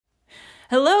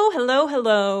Hello, hello,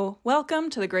 hello. Welcome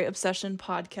to the Great Obsession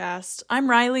podcast. I'm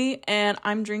Riley, and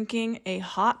I'm drinking a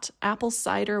hot apple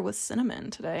cider with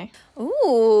cinnamon today.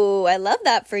 Ooh, I love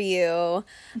that for you.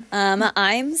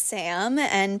 I'm Sam,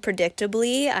 and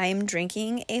predictably, I'm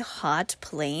drinking a hot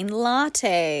plain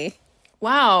latte.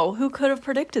 Wow, who could have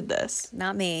predicted this?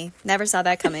 Not me. Never saw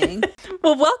that coming.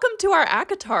 Well, welcome to our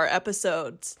ACOTAR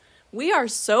episodes. We are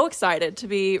so excited to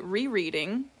be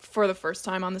rereading, for the first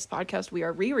time on this podcast, we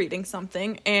are rereading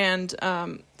something, and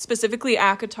specifically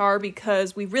ACOTAR,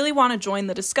 because we really want to join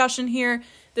the discussion here.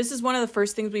 This is one of the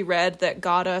first things we read that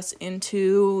got us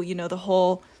into, the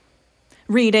whole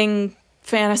reading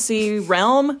fantasy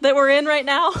realm that we're in right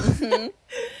now. Mm-hmm.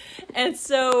 And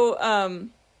so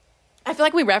I feel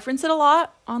like we reference it a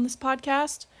lot on this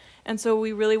podcast, and so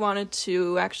we really wanted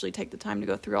to actually take the time to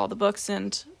go through all the books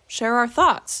and share our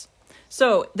thoughts.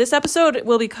 So this episode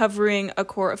will be covering A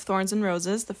Court of Thorns and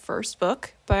Roses, the first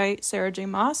book by Sarah J.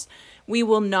 Maas. We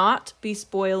will not be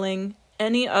spoiling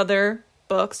any other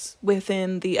books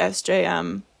within the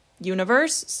SJM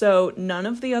universe, so none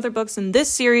of the other books in this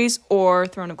series or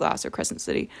Throne of Glass or Crescent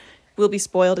City will be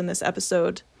spoiled in this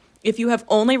episode. If you have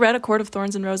only read A Court of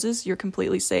Thorns and Roses, you're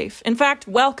completely safe. In fact,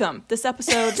 welcome. This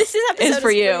episode, is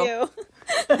for you.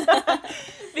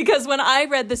 Because when I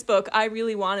read this book, I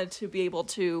really wanted to be able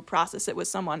to process it with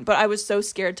someone, but I was so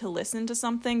scared to listen to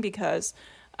something because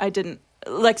I didn't,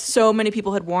 so many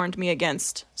people had warned me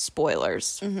against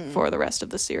spoilers for the rest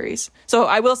of the series. So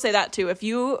I will say that too. If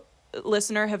you,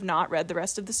 listener, have not read the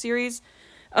rest of the series,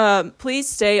 please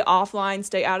stay offline,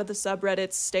 stay out of the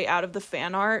subreddits, stay out of the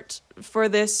fan art for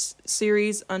this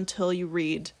series until you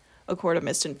read A Court of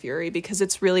Mist and Fury, because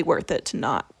it's really worth it to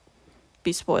not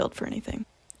be spoiled for anything.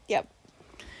 Yep.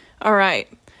 All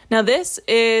right. Now this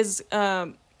is,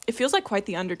 it feels like quite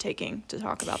the undertaking to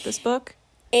talk about this book.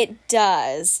 It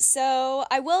does. So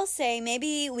I will say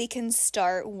maybe we can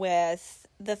start with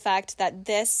the fact that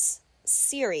this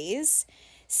series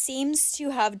seems to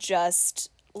have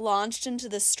just launched into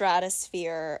the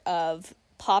stratosphere of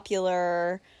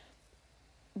popular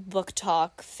book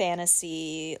talk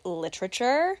fantasy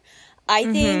literature.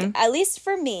 I think, at least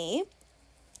for me,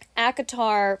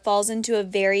 ACOTAR falls into a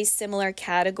very similar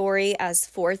category as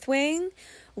Fourth Wing,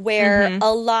 where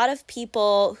a lot of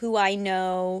people who I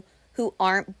know who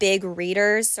aren't big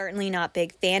readers, certainly not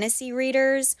big fantasy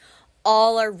readers,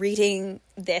 all are reading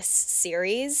this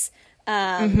series.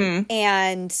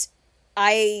 And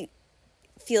I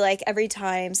feel like every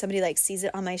time somebody sees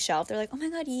it on my shelf, they're like, oh my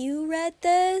God, you read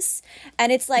this?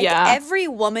 And it's like every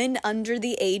woman under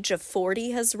the age of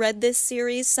 40 has read this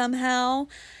series somehow.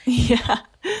 Yeah.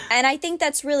 And I think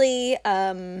that's really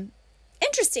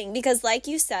interesting because, like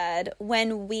you said,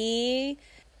 when we,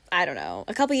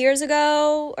 a couple years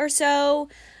ago or so,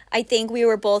 I think we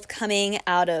were both coming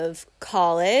out of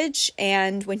college,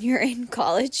 and when you're in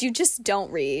college, you just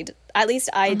don't read. At least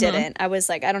I didn't. I was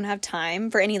like, I don't have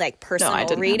time for any personal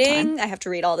reading. I have to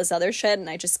read all this other shit, and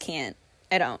I just can't.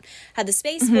 I don't have the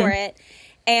space for it.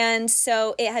 And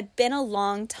so it had been a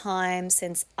long time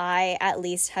since I at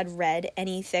least had read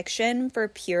any fiction for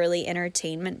purely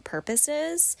entertainment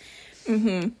purposes.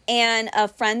 And a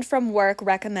friend from work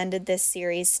recommended this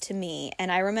series to me,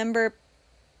 and I remember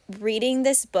reading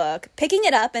this book, picking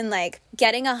it up and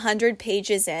getting 100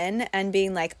 pages in and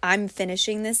being like, I'm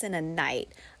finishing this in a night.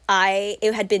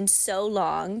 It had been so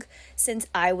long since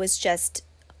I was just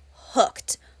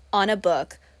hooked on a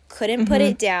book, couldn't put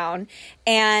it down,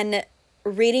 and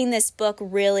reading this book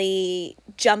really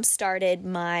jump-started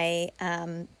my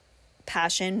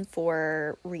passion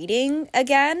for reading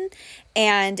again,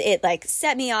 and it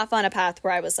set me off on a path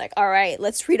where I was like, all right,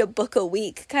 let's read a book a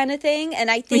week kind of thing.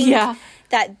 And I think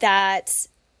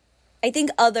I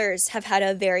think others have had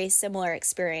a very similar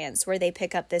experience where they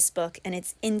pick up this book and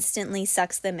it instantly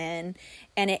sucks them in,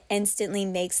 and it instantly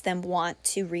makes them want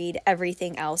to read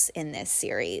everything else in this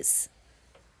series.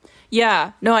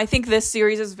 Yeah, no, I think this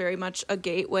series is very much a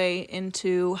gateway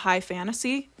into high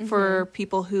fantasy for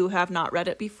people who have not read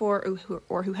it before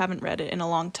or who haven't read it in a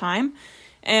long time.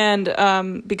 And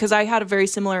because I had a very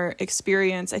similar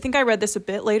experience, I think I read this a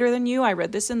bit later than you. I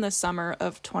read this in the summer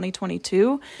of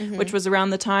 2022, which was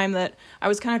around the time that I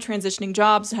was kind of transitioning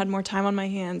jobs, had more time on my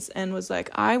hands, and was like,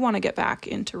 I want to get back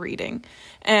into reading.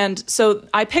 And so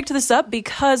I picked this up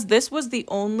because this was the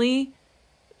only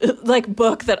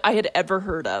book that I had ever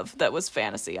heard of that was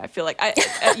fantasy. I feel like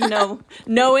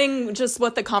knowing just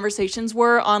what the conversations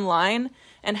were online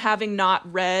and having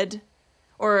not read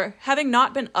or having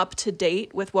not been up to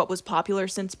date with what was popular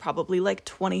since probably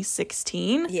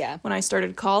 2016 when I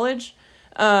started college,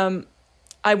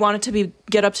 I wanted to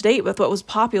get up to date with what was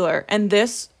popular. And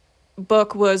this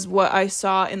book was what I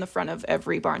saw in the front of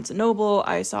every Barnes & Noble.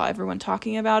 I saw everyone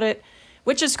talking about it,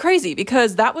 which is crazy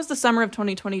because that was the summer of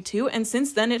 2022. And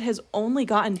since then, it has only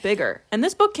gotten bigger. And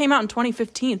this book came out in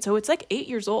 2015, so it's like 8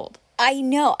 years old. I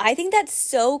know. I think that's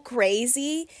so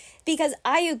crazy because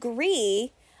I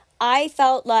agree. I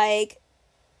felt like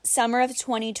summer of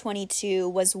 2022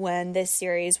 was when this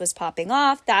series was popping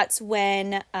off. That's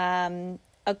when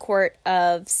A Court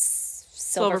of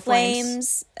Silver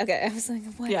Flames. Okay, I was like,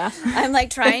 what? Yeah. I'm like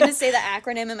trying to say the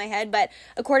acronym in my head, but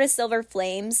A Court of Silver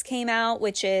Flames came out,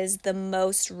 which is the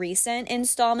most recent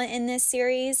installment in this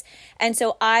series. And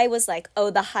so I was like, oh,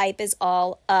 the hype is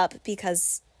all up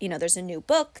because, you know, there's the new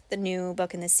book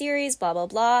in the series, blah, blah,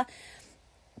 blah.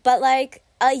 But like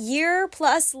a year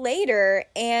plus later,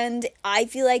 and I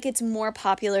feel like it's more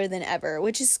popular than ever,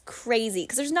 which is crazy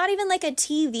because there's not even like a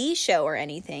TV show or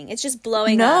anything. It's just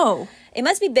blowing up. It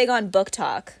must be big on Book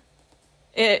Talk.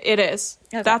 It is.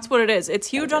 Okay. That's what it is. It's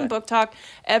huge on Book Talk.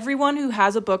 Everyone who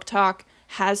has a Book Talk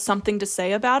has something to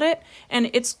say about it, and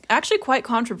it's actually quite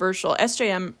controversial.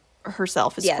 SJM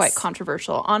herself is quite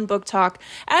controversial on Book Talk,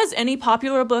 as any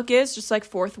popular book is, just like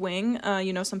Fourth Wing.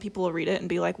 You know, some people will read it and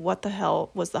be like, what the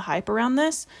hell was the hype around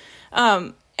this?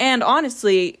 And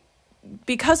honestly,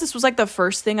 because this was like the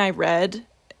first thing I read,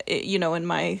 you know, in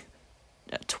my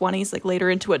 20s, like later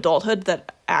into adulthood,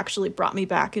 that actually brought me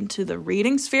back into the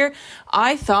reading sphere,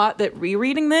 I thought that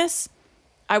rereading this,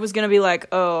 I was going to be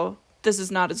like, oh, this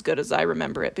is not as good as I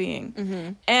remember it being.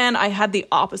 Mm-hmm. And I had the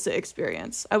opposite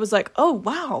experience. I was like, oh,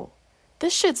 wow,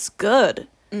 this shit's good.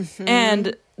 Mm-hmm.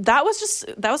 And that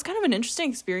was kind of an interesting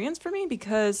experience for me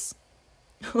because,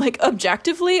 like,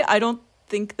 objectively, I don't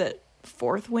think that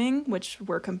Fourth Wing, which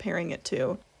we're comparing it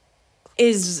to,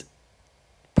 is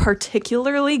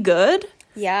particularly good.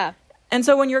 Yeah. And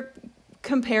so when you're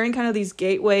comparing kind of these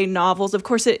gateway novels, of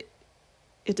course it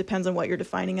depends on what you're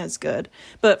defining as good.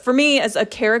 But for me, as a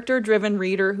character-driven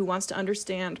reader who wants to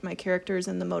understand my characters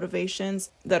and the motivations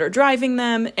that are driving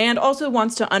them, and also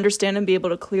wants to understand and be able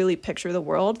to clearly picture the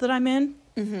world that I'm in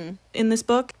this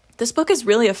book is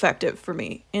really effective for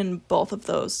me in both of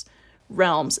those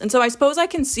realms. And so I suppose I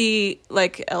can see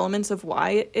like elements of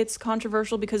why it's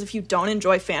controversial, because if you don't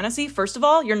enjoy fantasy, first of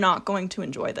all, you're not going to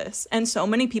enjoy this. And so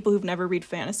many people who've never read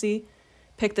fantasy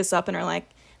pick this up and are like,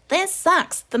 this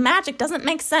sucks. The magic doesn't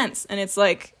make sense. And it's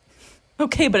like,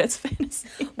 okay, but it's fantasy.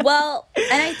 Well,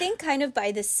 and I think kind of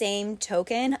by the same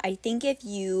token, I think if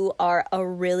you are a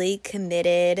really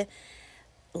committed,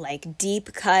 like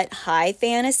deep cut high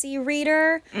fantasy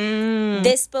reader,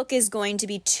 this book is going to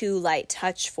be too light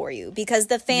touch for you because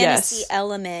the fantasy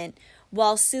element,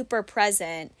 while super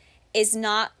present, is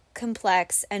not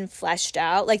complex and fleshed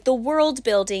out. Like the world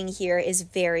building here is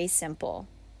very simple.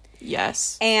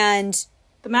 Yes. And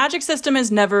the magic system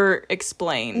is never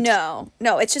explained. No,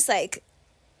 it's just like,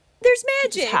 there's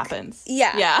magic. It just happens.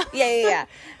 Yeah.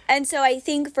 And so I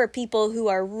think for people who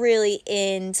are really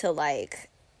into like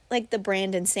the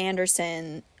Brandon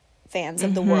Sanderson fans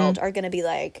of the world are going to be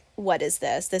like, what is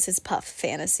this? This is puff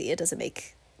fantasy. It doesn't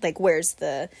make, like, where's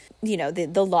the, you know,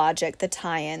 the logic, the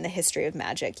tie-in, the history of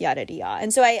magic, yada, yada, yada.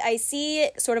 And so I see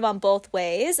it sort of on both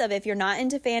ways of if you're not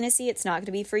into fantasy, it's not going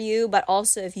to be for you. But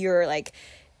also if you're like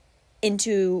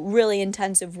into really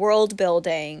intensive world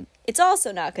building, it's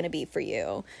also not going to be for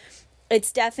you.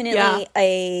 It's definitely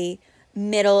a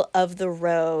middle of the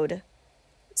road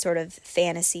sort of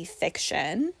fantasy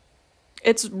fiction.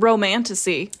 It's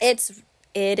romantasy.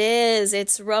 It is.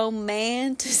 It's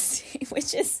romantasy,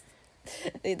 which is,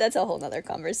 that's a whole nother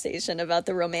conversation about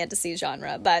the romantasy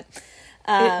genre. But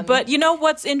but you know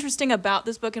what's interesting about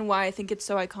this book and why I think it's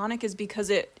so iconic is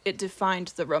because it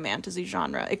defined the romantasy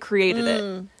genre. It created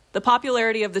it. The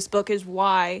popularity of this book is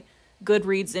why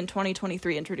Goodreads in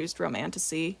 2023 introduced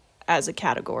romantasy as a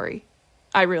category.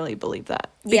 I really believe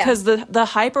that. Because the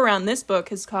hype around this book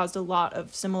has caused a lot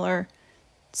of similar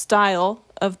style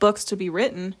of books to be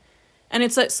written. And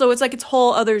it's like, so it's like its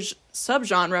whole other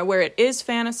subgenre where it is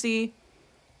fantasy,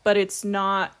 but it's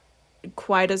not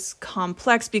quite as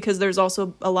complex because there's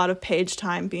also a lot of page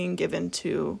time being given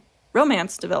to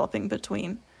romance developing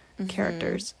between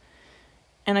characters.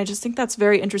 And I just think that's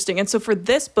very interesting. And so for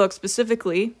this book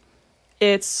specifically,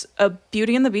 it's a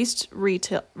Beauty and the Beast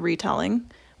retelling,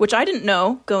 which I didn't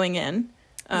know going in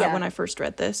when I first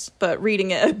read this. But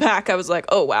reading it back, I was like,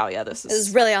 oh, wow, yeah, this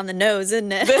is really on the nose,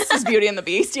 isn't it? This is Beauty and the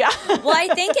Beast, yeah. Well,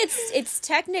 I think it's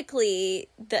technically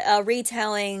a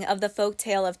retelling of the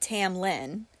folktale of Tam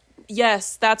Lin.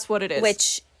 Yes, that's what it is.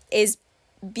 Which is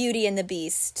Beauty and the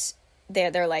Beast.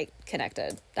 They're like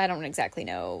connected. I don't exactly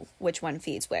know which one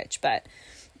feeds which, but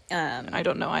I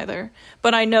don't know either.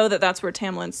 But I know that that's where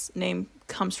Tam Lin's name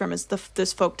comes from is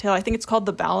this folktale. I think it's called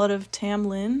The Ballad of Tam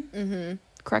Lin. Mm-hmm.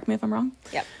 Correct me if I'm wrong.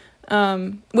 Yep.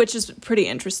 Which is pretty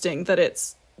interesting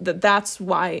that's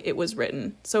why it was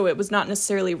written. So it was not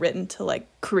necessarily written to like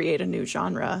create a new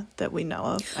genre that we know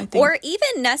of, I think. Or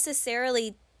even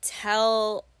necessarily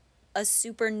tell a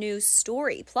super new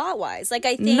story plot-wise. Like,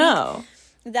 I think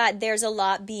that there's a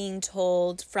lot being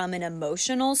told from an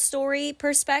emotional story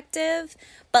perspective,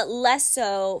 but less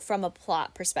so from a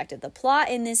plot perspective. The plot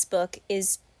in this book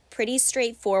is pretty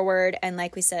straightforward, and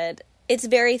like we said, it's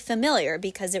very familiar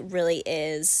because it really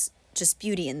is just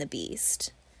Beauty and the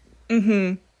Beast.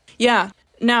 Mm-hmm. Yeah.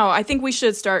 Now, I think we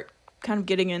should start kind of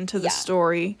getting into the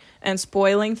story and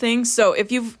spoiling things. So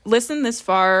if you've listened this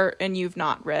far and you've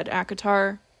not read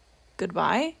ACOTAR,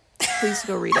 goodbye. Please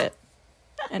go read it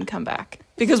and come back,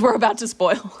 because we're about to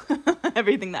spoil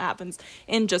everything that happens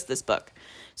in just this book.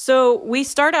 So we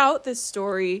start out this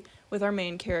story with our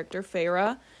main character,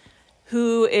 Feyre,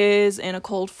 who is in a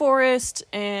cold forest,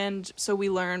 and so we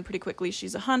learn pretty quickly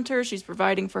she's a hunter. She's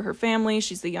providing for her family.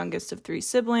 She's the youngest of 3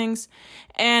 siblings.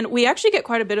 And we actually get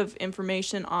quite a bit of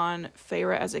information on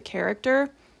Feyre as a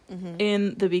character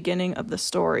in the beginning of the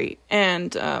story.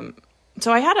 And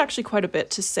so I had actually quite a bit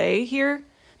to say here,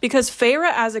 because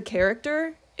Feyre as a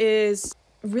character is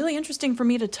really interesting for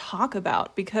me to talk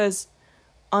about, because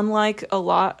unlike a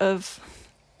lot of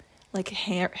like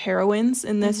heroines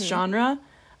in this genre,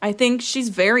 I think she's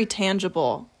very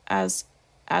tangible as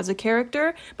a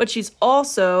character, but she's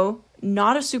also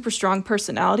not a super strong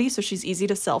personality, so she's easy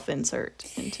to self-insert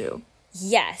into.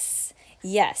 Yes,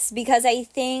 because I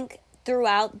think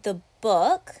throughout the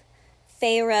book,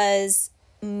 Feyre's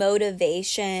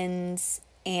motivations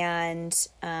and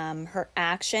her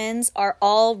actions are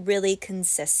all really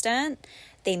consistent.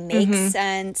 They make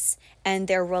sense, and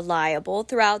they're reliable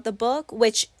throughout the book,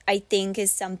 which I think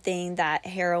is something that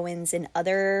heroines in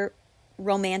other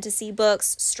romantasy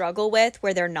books struggle with,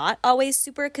 where they're not always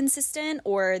super consistent,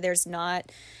 or there's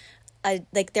not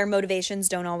like their motivations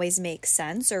don't always make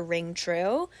sense or ring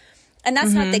true. And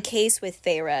that's not the case with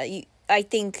Feyre. I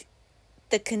think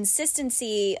the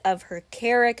consistency of her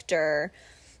character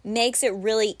makes it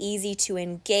really easy to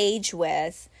engage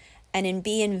with and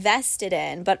be invested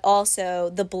in, but also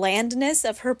the blandness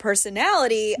of her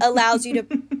personality allows you to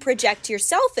project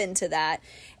yourself into that.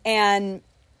 And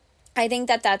I think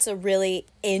that that's a really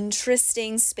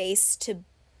interesting space to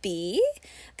be,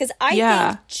 because I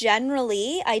think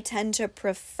generally I tend to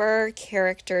prefer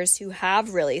characters who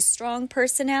have really strong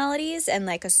personalities and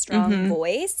like a strong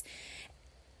voice.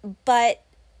 But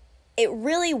it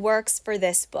really works for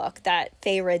this book that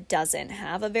Feyre doesn't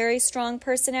have a very strong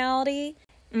personality.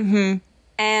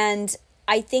 And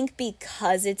I think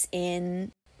because it's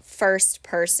in first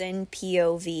person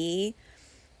POV,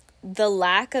 the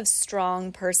lack of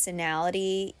strong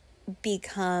personality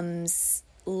becomes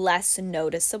less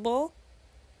noticeable.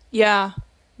 Yeah.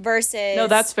 Versus... No,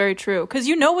 that's very true. Because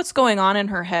you know what's going on in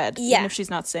her head, even if she's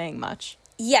not saying much.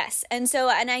 Yes. And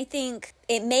I think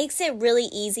it makes it really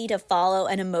easy to follow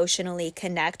and emotionally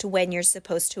connect when you're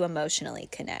supposed to emotionally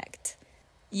connect.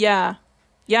 Yeah.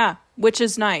 Yeah. Which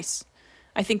is nice.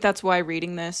 I think that's why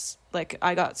reading this, like,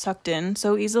 I got sucked in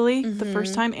so easily the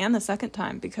first time and the second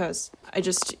time, because I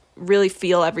just really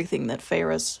feel everything that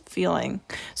Feyre's feeling.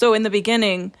 So in the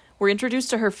beginning, we're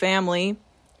introduced to her family,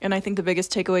 and I think the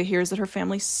biggest takeaway here is that her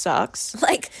family sucks.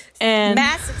 Like, and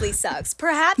massively sucks.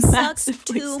 Perhaps sucks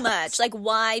too much. Like,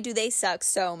 why do they suck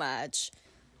so much?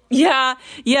 Yeah,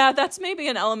 that's maybe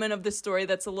an element of this story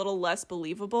that's a little less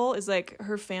believable, is like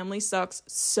her family sucks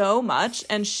so much,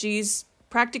 and she's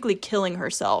practically killing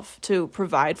herself to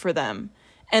provide for them,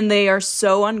 and they are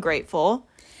so ungrateful.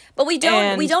 But we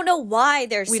don't know why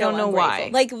they're so ungrateful. Why.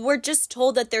 Like, we're just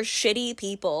told that they're shitty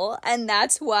people, and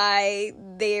that's why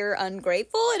they're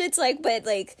ungrateful. And it's like, but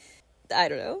like, I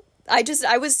don't know.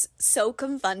 I was so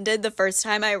confounded the first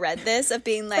time I read this, of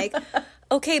being like,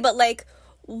 okay, but like,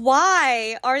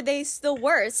 why are they the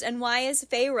worst? And why is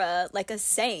Feyre like a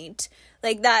saint?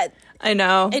 Like that. I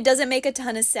know. It doesn't make a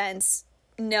ton of sense,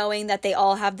 knowing that they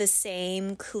all have the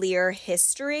same clear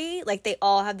history. Like, they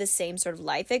all have the same sort of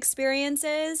life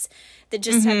experiences that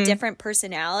just have different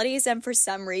personalities. And for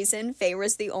some reason,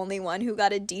 Feyre's the only one who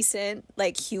got a decent,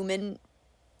 like, human,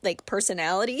 like,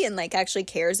 personality and, like, actually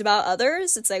cares about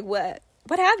others. It's like, what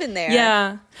happened there?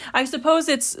 Yeah. I suppose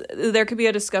there could be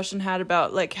a discussion had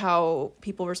about, like, how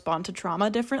people respond to trauma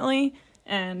differently.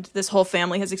 And this whole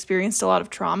family has experienced a lot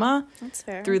of trauma. That's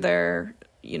fair. Through their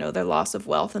their loss of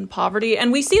wealth and poverty.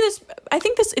 And we see this, I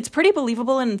think it's pretty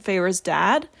believable in Feyre's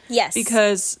dad. Yes.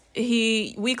 Because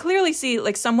we clearly see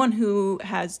like someone who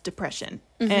has depression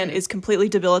and is completely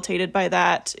debilitated by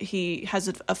that. He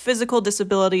has a physical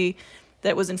disability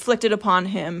that was inflicted upon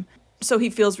him. So he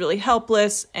feels really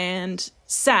helpless and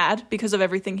sad because of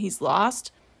everything he's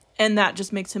lost. And that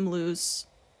just makes him lose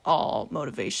all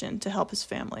motivation to help his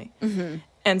family.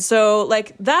 And so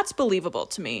like that's believable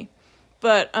to me.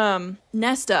 But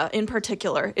Nesta, in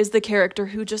particular, is the character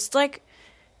who just, like,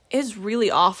 is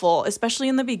really awful, especially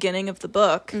in the beginning of the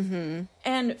book. And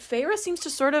Feyre seems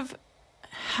to sort of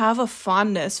have a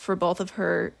fondness for both of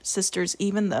her sisters,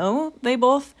 even though they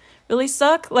both really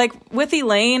suck. Like, with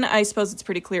Elaine, I suppose it's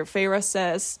pretty clear. Feyre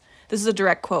says, this is a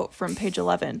direct quote from page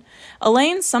 11,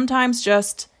 "Elaine sometimes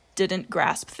just didn't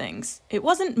grasp things. It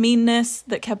wasn't meanness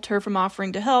that kept her from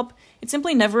offering to help. It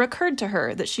simply never occurred to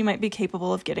her that she might be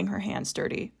capable of getting her hands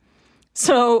dirty."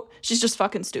 So she's just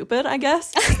fucking stupid, I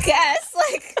guess.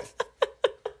 Like.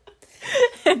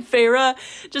 And Feyre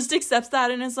just accepts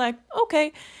that and is like,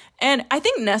 okay. And I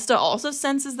think Nesta also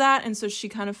senses that, and so she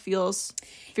kind of feels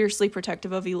fiercely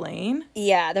protective of Elaine.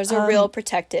 Yeah, there's a real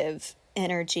protective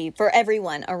energy for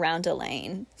everyone around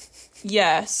Elaine.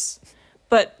 Yes.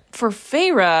 But for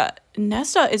Feyre,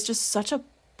 Nesta is just such a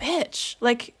bitch.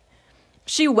 Like,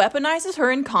 she weaponizes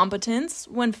her incompetence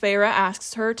when Feyre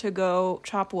asks her to go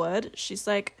chop wood. She's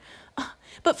like,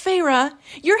 "But Feyre,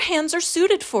 your hands are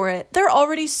suited for it. They're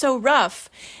already so rough.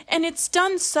 And it's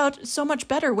done so much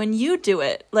better when you do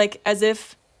it." Like, as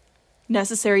if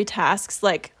necessary tasks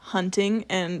like hunting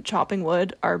and chopping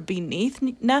wood are beneath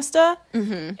Nesta.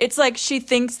 It's like she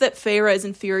thinks that Feyre is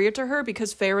inferior to her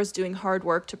because Feyre's doing hard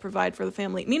work to provide for the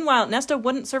family. Meanwhile, Nesta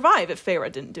wouldn't survive if Feyre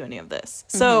didn't do any of this.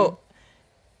 So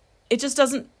it just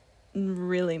doesn't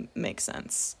really make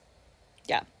sense.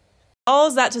 Yeah. All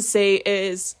of that to say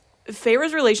is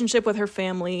Feyre's relationship with her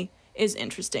family is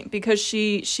interesting because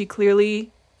she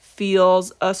clearly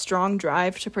feels a strong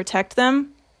drive to protect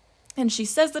them. And she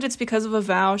says that it's because of a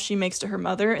vow she makes to her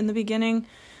mother in the beginning.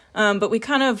 But we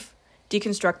kind of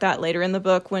deconstruct that later in the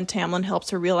book when Tamlin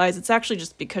helps her realize it's actually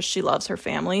just because she loves her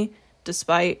family,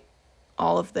 despite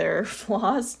all of their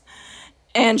flaws.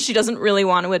 And she doesn't really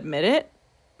want to admit it,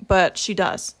 but she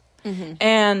does.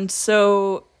 And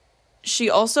so she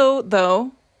also,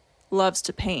 though, loves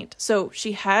to paint. So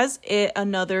she has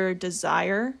another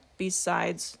desire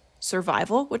besides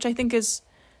survival, which I think is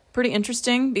pretty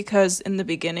interesting because in the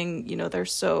beginning, they're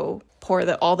so poor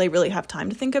that all they really have time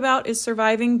to think about is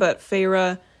surviving. But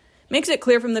Feyre makes it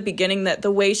clear from the beginning that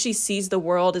the way she sees the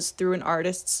world is through an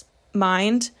artist's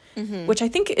mind, which I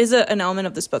think is an element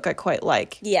of this book I quite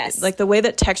like. Yes. Like the way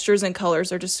that textures and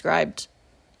colors are described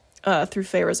through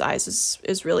Feyre's eyes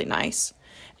is really nice.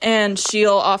 And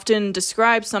she'll often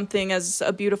describe something as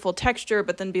a beautiful texture,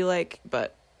 but then be like,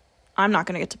 but I'm not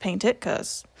going to get to paint it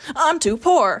because I'm too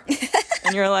poor.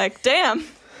 And you're like, damn,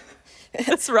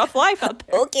 it's a rough life out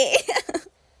there. Okay.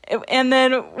 And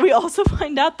then we also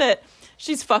find out that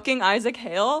she's fucking Isaac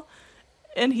Hale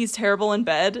and he's terrible in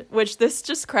bed, which this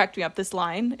just cracked me up, this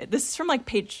line. This is from like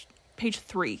page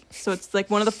 3. So it's like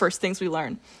one of the first things we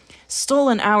learn.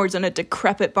 "Stolen hours in a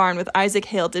decrepit barn with Isaac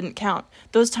Hale didn't count.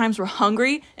 Those times were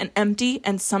hungry and empty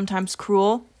and sometimes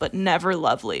cruel, but never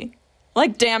lovely."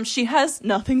 Like, damn, she has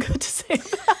nothing good to say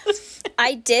about it.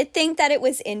 I did think that it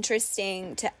was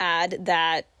interesting to add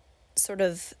that sort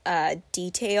of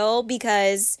detail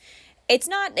because it's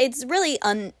really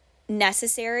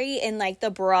unnecessary in like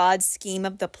the broad scheme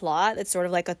of the plot. It's sort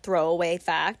of like a throwaway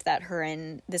fact that her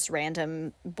and this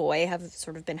random boy have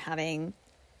sort of been having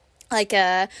like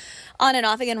a on and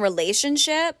off again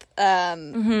relationship.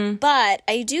 But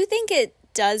I do think it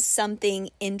does something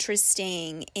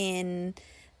interesting in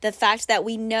the fact that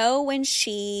we know when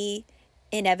she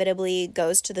inevitably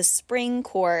goes to the spring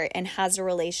court and has a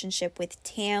relationship with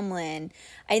Tamlin,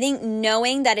 I think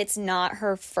knowing that it's not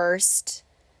her first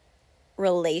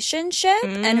relationship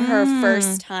and her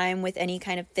first time with any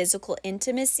kind of physical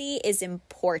intimacy is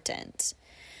important.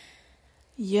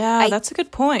 Yeah, that's a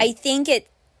good point. I think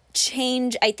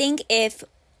if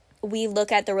we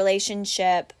look at the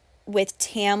relationship with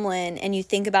Tamlin and you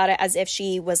think about it as if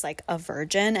she was like a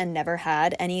virgin and never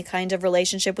had any kind of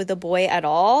relationship with a boy at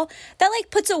all, that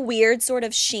like puts a weird sort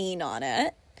of sheen on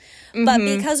it. But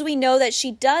because we know that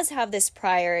she does have this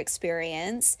prior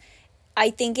experience, I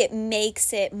think it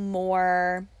makes it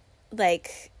more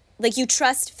like you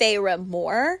trust Feyre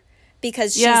more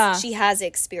because she has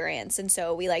experience, and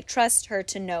so we like trust her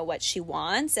to know what she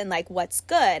wants and like what's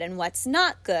good and what's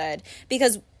not good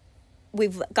because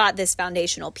we've got this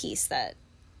foundational piece that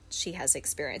she has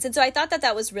experienced. And so I thought that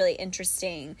that was really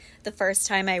interesting the first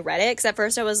time I read it, because at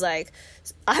first I was like,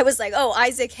 oh,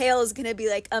 Isaac Hale is going to be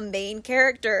like a main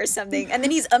character or something. And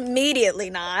then he's immediately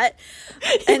not.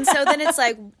 And so then it's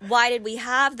like, why did we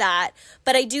have that?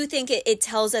 But I do think it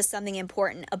tells us something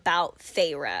important about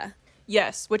Feyre.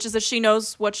 Yes, which is that she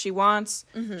knows what she wants.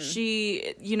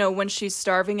 She, when she's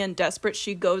starving and desperate,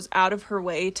 she goes out of her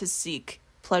way to seek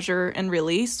pleasure and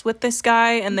release with this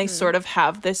guy. And they sort of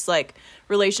have this, like,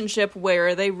 relationship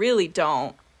where they really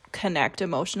don't connect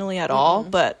emotionally at all,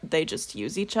 but they just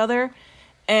use each other.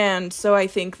 And so I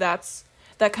think that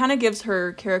kind of gives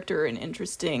her character an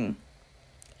interesting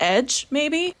edge,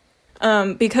 maybe,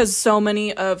 because so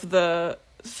many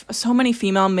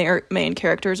female main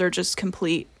characters are just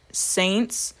complete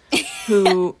saints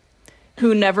who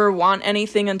never want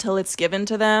anything until it's given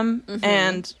to them.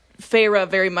 And Feyre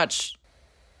very much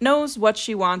knows what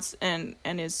she wants and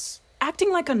is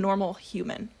acting like a normal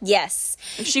human. Yes.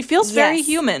 She feels very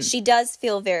human. She does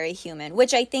feel very human,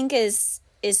 which I think is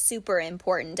super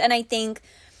important. And I think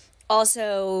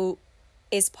also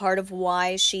is part of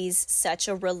why she's such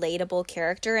a relatable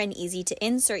character and easy to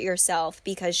insert yourself,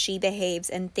 because she behaves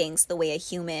and thinks the way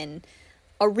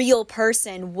a real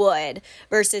person would,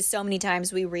 versus so many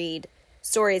times we read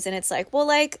stories and it's like, well,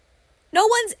 like, no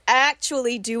one's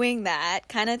actually doing that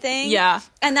kind of thing. Yeah.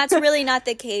 And that's really not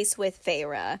the case with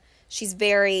Feyre. She's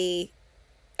I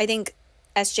think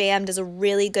SJM does a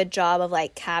really good job of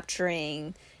like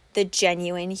capturing the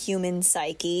genuine human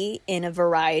psyche in a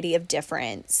variety of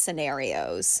different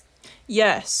scenarios.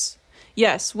 Yes,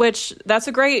 which that's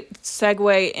a great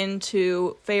segue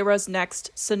into Feyre's next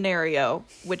scenario,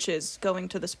 which is going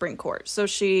to the spring court. So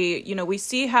she, we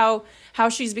see how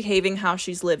she's behaving, how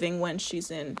she's living when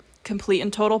she's in complete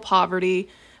and total poverty,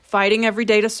 fighting every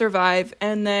day to survive,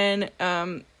 and then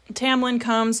Tamlin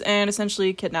comes and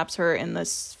essentially kidnaps her in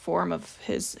this form of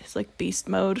his like beast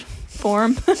mode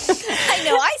form. I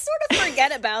know, I sort of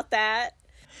forget about that.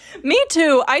 Me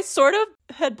too. I sort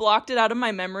of had blocked it out of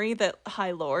my memory that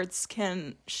High Lords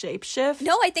can shapeshift.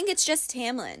 No, I think it's just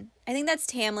Tamlin. I think that's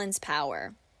Tamlin's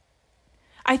power.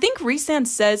 I think Rhysand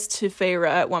says to Feyre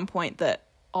at one point that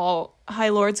all High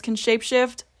Lords can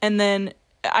shapeshift, and then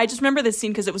I just remember this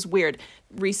scene because it was weird.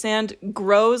 Rhysand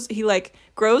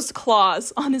grows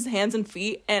claws on his hands and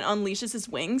feet and unleashes his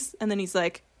wings, and then he's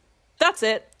like, that's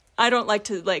it. I don't like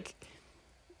to, like,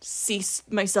 cease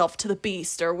myself to the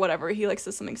beast or whatever. He, like,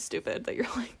 says something stupid that you're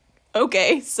like,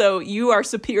 okay, so you are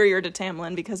superior to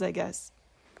Tamlin because I guess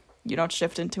you don't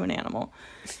shift into an animal.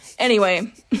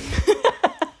 Anyway.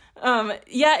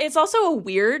 Yeah, it's also a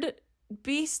weird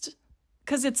beast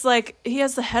because it's like he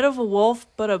has the head of a wolf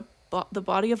but the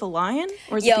body of a lion?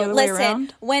 Or is it the other way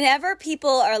around? Whenever people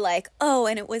are like, oh,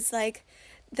 and it was like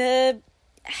the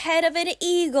head of an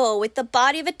eagle with the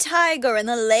body of a tiger and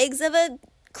the legs of a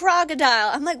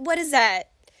crocodile, I'm like, what is that?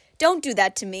 Don't do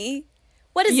that to me.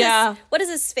 What is this? What does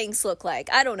a sphinx look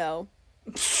like? I don't know.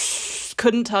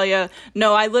 Couldn't tell you.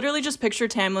 No, I literally just picture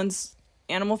Tamlin's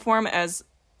animal form as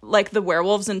like the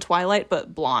werewolves in Twilight,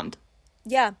 but blonde.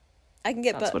 Yeah, I can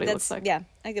get. That's what he looks like. Yeah,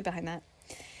 I get behind that.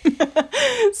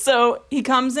 So he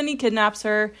comes and he kidnaps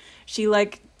her. She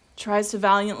like tries to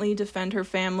valiantly defend her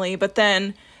family, but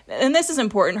then, and this is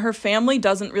important, her family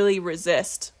doesn't really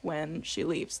resist when she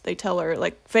leaves. They tell her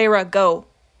like, Feyre, go.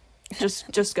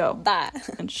 Just go. Bye.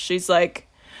 And she's like,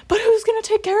 but who's gonna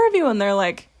take care of you? And they're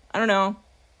like, I don't know.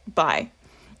 Bye.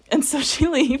 And so she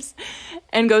leaves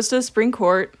and goes to the spring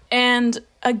court and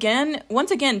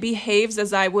once again behaves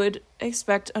as I would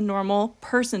expect a normal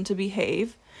person to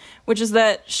behave, which is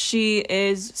that she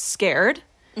is scared.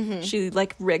 Mm-hmm. She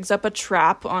like rigs up a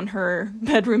trap on her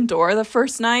bedroom door the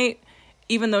first night,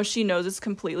 even though she knows it's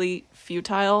completely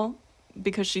futile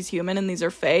because she's human and these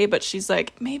are fae, but she's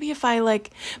like, maybe if I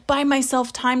like buy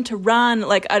myself time to run,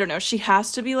 like, I don't know, she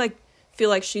has to be like, feel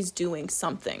like she's doing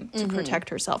something to protect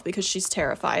herself because she's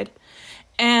terrified.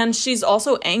 And she's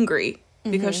also angry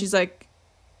because she's like,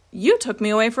 you took me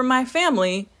away from my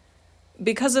family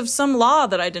because of some law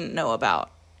that I didn't know about.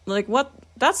 Like, what?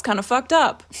 That's kind of fucked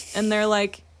up. And they're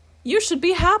like, you should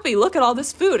be happy. Look at all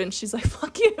this food. And she's like,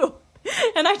 fuck you.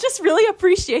 And I just really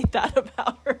appreciate that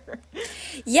about her.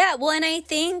 Yeah, well, and I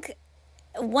think,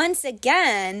 once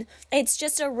again, it's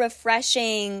just a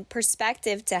refreshing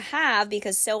perspective to have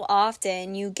because so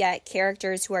often you get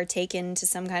characters who are taken to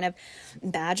some kind of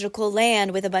magical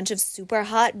land with a bunch of super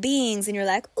hot beings and you're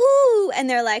like, ooh, and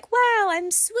they're like, wow,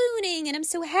 I'm swooning and I'm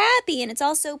so happy and it's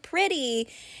all so pretty.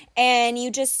 And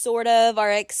you just sort of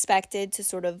are expected to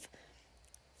sort of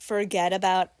forget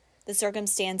about the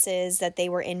circumstances that they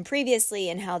were in previously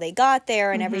and how they got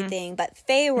there and everything. But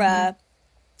Feyre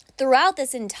throughout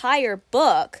this entire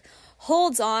book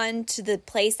holds on to the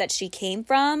place that she came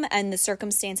from and the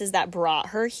circumstances that brought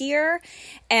her here.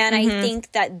 And I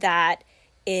think that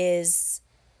is,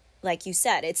 like you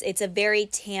said, it's a very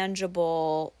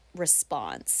tangible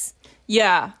response.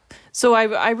 Yeah. So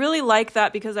I really like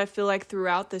that, because I feel like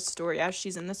throughout this story, as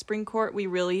she's in the spring court, we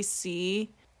really see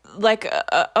like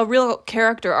a real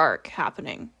character arc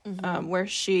happening, where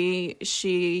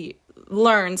she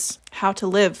learns how to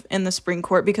live in the spring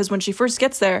court, because when she first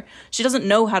gets there, she doesn't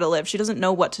know how to live. She doesn't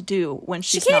know what to do when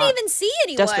she can't even see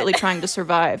anyone. Desperately trying to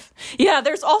survive. Yeah,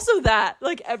 there's also that.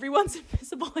 Like, everyone's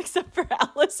invisible except for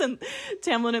Alice and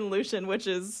Tamlin and Lucian, which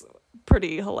is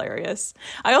pretty hilarious.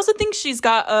 I also think she's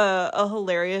got a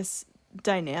hilarious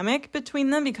dynamic between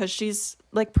them, because she's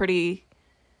like pretty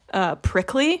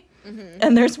prickly.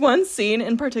 And there's one scene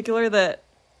in particular that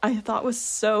I thought was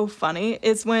so funny.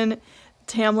 Is when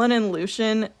Tamlin and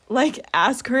Lucian like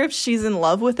ask her if she's in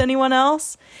love with anyone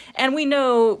else, and we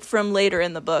know from later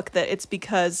in the book that it's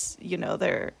because, you know,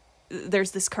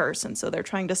 there's this curse, and so they're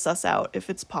trying to suss out if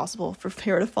it's possible for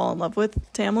Feyre to fall in love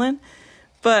with Tamlin.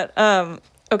 But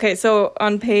okay, so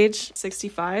on page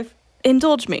 65,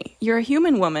 indulge me. You're a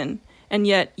human woman, and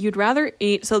yet you'd rather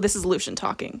eat. So this is Lucian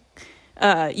talking.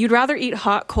 You'd rather eat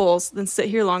hot coals than sit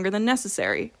here longer than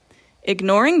necessary.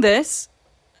 Ignoring this,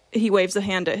 he waves a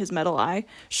hand at his metal eye.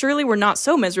 Surely we're not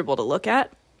so miserable to look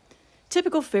at.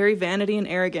 Typical fairy vanity and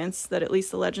arrogance that at least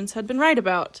the legends had been right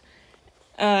about.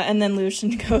 And then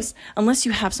Lucian goes, unless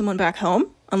you have someone back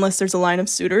home, unless there's a line of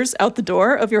suitors out the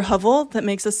door of your hovel that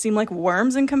makes us seem like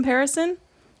worms in comparison.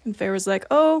 And Feyre's like,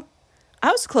 oh,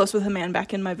 I was close with a man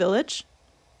back in my village.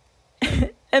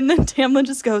 And then Tamlin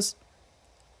just goes,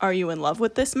 are you in love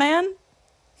with this man?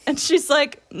 And she's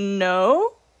like,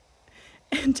 no.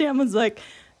 And Tamlin's like,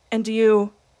 and do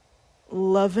you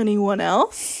love anyone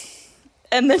else?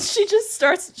 And then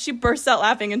she bursts out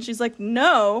laughing, and she's like,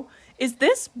 no. Is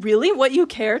this really what you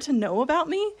care to know about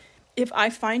me? If I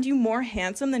find you more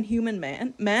handsome than human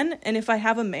men, and if I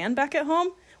have a man back at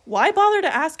home, why bother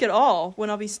to ask at all when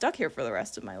I'll be stuck here for the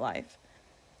rest of my life?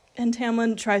 And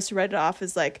Tamlin tries to write it off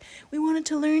as like, we wanted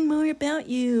to learn more about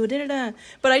you, da-da-da.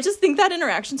 But I just think that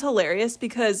interaction's hilarious,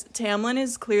 because Tamlin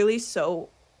is clearly so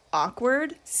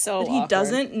awkward. So that he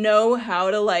doesn't know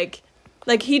how to like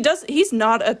he's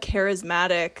not a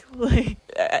charismatic, like,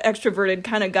 extroverted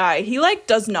kind of guy. He like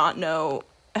does not know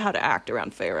how to act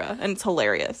around Feyre, and it's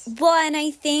hilarious. Well, and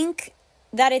I think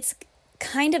that it's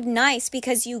kind of nice,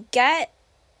 because you get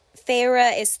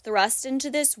Feyre is thrust into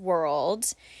this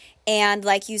world, and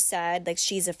like you said, like,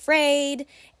 she's afraid,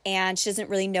 and she doesn't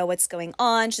really know what's going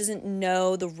on. She doesn't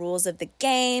know the rules of the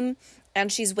game. And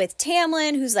she's with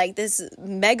Tamlin, who's like this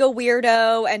mega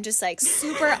weirdo and just like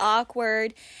super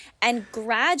awkward. And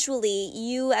gradually,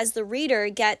 you as the reader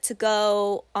get to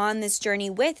go on this journey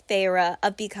with Feyre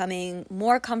of becoming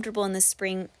more comfortable in the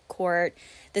spring court,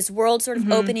 this world sort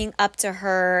of opening up to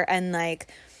her, and like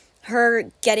her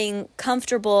getting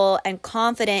comfortable and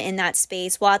confident in that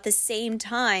space, while at the same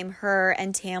time her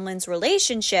and Tamlin's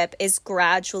relationship is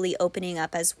gradually opening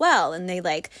up as well. And they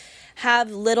like have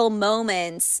little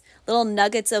moments, little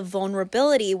nuggets of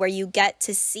vulnerability where you get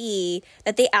to see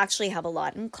that they actually have a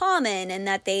lot in common, and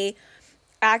that they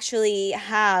actually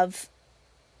have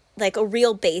like a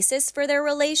real basis for their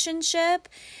relationship.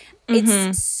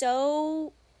 It's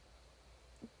so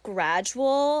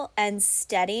gradual and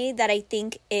steady that I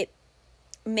think it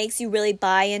makes you really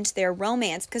buy into their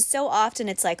romance, because so often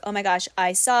it's like, oh my gosh,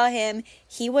 I saw him,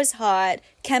 he was hot,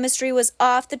 chemistry was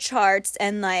off the charts,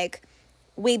 and like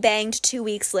we banged 2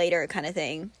 weeks later kind of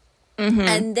thing.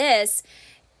 And this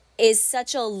is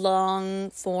such a long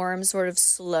form, sort of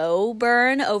slow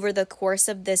burn over the course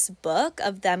of this book,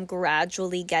 of them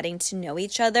gradually getting to know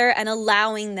each other and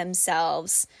allowing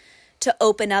themselves to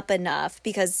open up enough,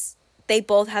 because they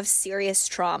both have serious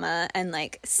trauma and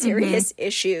like serious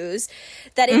issues,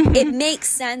 that it makes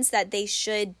sense that they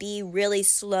should be really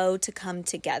slow to come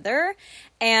together.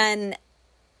 And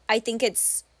I think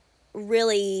it's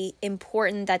really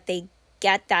important that they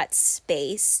get that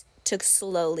space to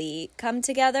slowly come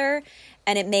together,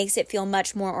 and it makes it feel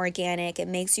much more organic. It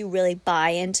makes you really buy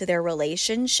into their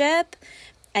relationship,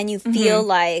 and you feel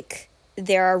like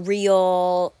there are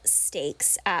real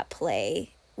stakes at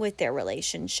play with their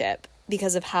relationship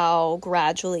because of how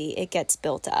gradually it gets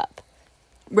built up.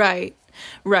 Right.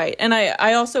 And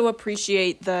I also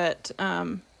appreciate that,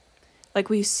 like,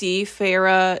 we see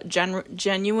Feyre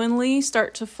genuinely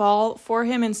start to fall for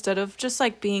him, instead of just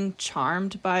like being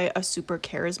charmed by a super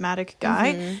charismatic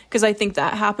guy. Because I think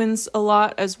that happens a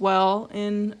lot as well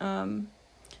in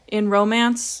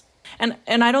romance. And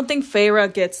I don't think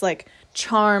Feyre gets like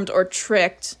charmed or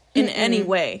tricked in any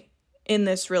way in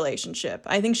this relationship.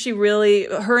 I think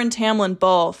her and Tamlin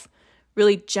both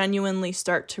really genuinely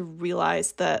start to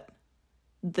realize that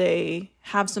they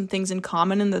have some things in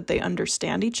common and that they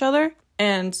understand each other.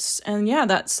 And yeah,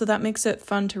 that makes it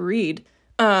fun to read.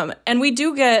 And we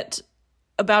do get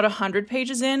about 100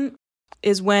 pages in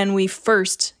is when we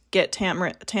first get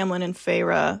Tamlin and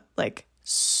Feyre like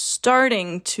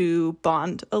starting to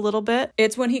bond a little bit.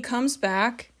 It's when he comes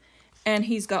back and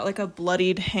he's got like a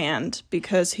bloodied hand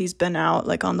because he's been out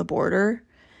like on the border.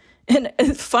 And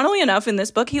funnily enough, in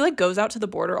this book, he like goes out to the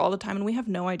border all the time and we have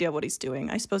no idea what he's doing.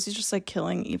 I suppose he's just like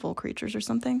killing evil creatures or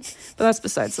something, but that's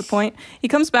besides the point. He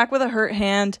comes back with a hurt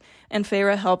hand and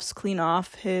Feyre helps clean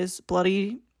off his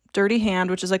bloody, dirty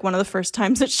hand, which is like one of the first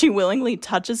times that she willingly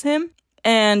touches him.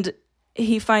 And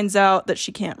he finds out that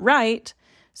she can't write.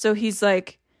 So he's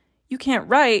like, you can't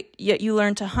write, yet you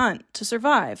learn to hunt to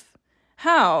survive.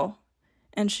 How?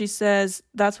 And she says,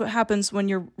 that's what happens when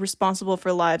you're responsible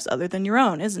for lives other than your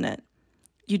own, isn't it?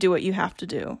 You do what you have to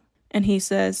do. And he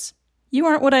says, you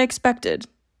aren't what I expected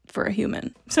for a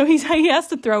human. So he has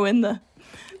to throw in the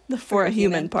for a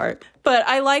human part. But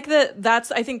I like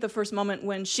that's, I think, the first moment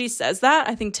when she says that.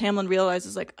 I think Tamlin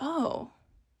realizes like, oh,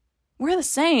 we're the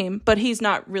same. But he's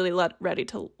not really ready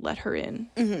to let her in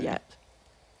yet.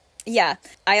 Yeah.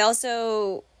 I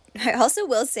also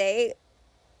will say,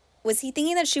 was he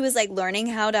thinking that she was like learning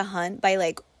how to hunt by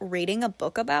like reading a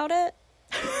book about it?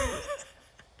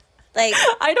 Like,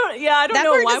 I don't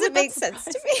know. Why would that make sense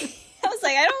to me? I was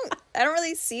like, I don't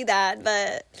really see that,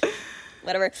 but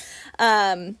whatever.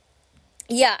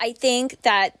 Yeah, I think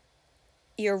that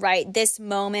you're right. This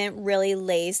moment really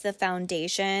lays the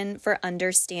foundation for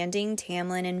understanding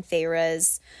Tamlin and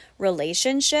Feyre's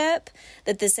relationship.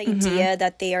 That this idea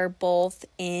that they are both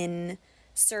in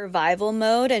survival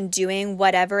mode and doing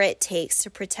whatever it takes to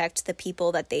protect the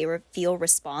people that they feel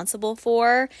responsible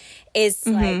for is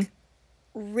like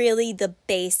really the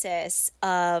basis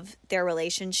of their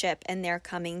relationship and their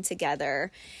coming together.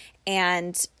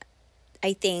 And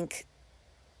I think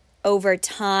over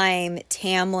time,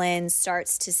 Tamlin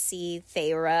starts to see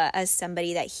Feyre as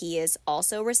somebody that he is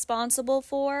also responsible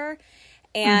for.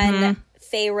 And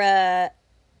Feyre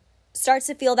starts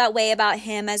to feel that way about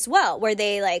him as well, where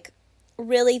they like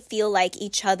really feel like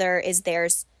each other is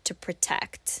theirs to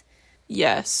protect.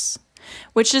 Yes.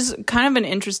 Which is kind of an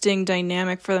interesting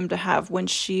dynamic for them to have when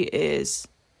she is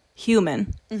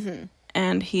human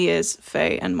and he is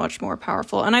fae and much more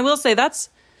powerful. And I will say that's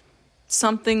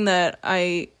something that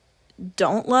I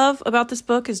don't love about this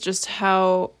book is just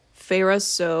how Feyre's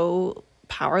so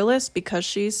powerless because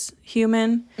she's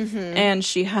human and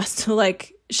she has to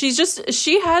like, she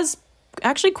has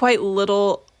actually quite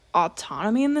little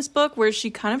autonomy in this book where she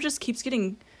kind of just keeps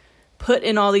getting put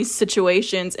in all these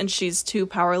situations and she's too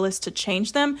powerless to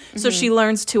change them. So she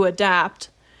learns to adapt,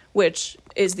 which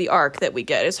is the arc that we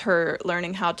get, is her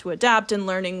learning how to adapt and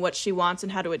learning what she wants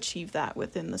and how to achieve that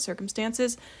within the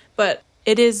circumstances. But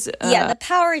it is... the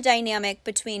power dynamic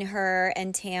between her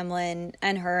and Tamlin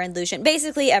and her and Lucien,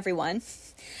 basically everyone,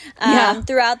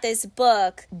 throughout this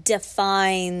book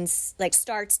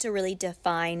starts to really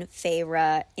define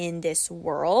Feyre in this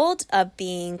world of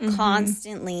being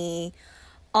constantly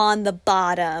on the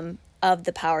bottom of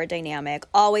the power dynamic,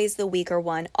 always the weaker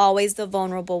one, always the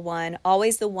vulnerable one,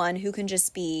 always the one who can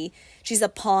just be, she's a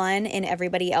pawn in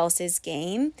everybody else's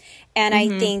game. And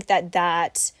I think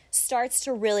that starts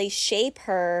to really shape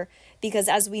her because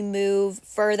as we move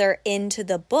further into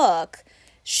the book,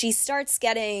 she starts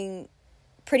getting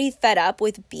pretty fed up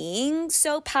with being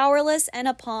so powerless and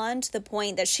a pawn to the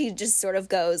point that she just sort of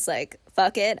goes like,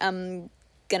 fuck it, I'm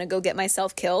gonna go get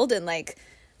myself killed and like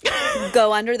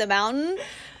go under the mountain.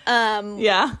 And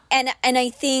I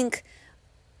think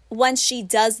once she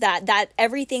does that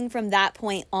everything from that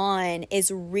point on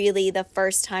is really the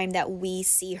first time that we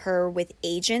see her with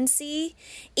agency,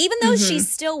 even though she's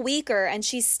still weaker and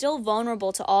she's still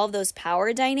vulnerable to all of those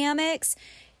power dynamics.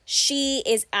 She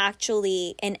is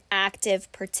actually an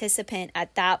active participant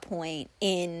at that point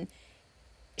in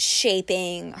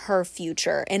shaping her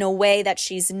future in a way that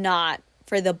she's not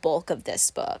for the bulk of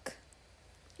this book.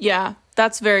 Yeah,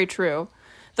 that's very true.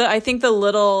 I think the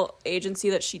little agency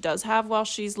that she does have while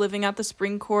she's living at the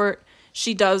Spring Court,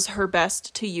 she does her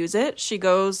best to use it. She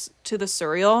goes to the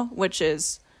Surreal, which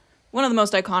is one of the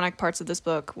most iconic parts of this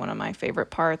book, one of my favorite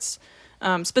parts.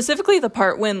 Specifically the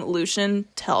part when Lucien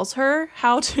tells her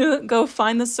how to go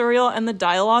find the Surreal, and the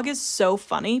dialogue is so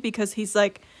funny because he's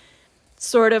like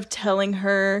sort of telling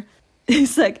her,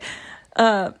 he's like,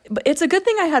 But it's a good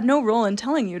thing I had no role in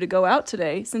telling you to go out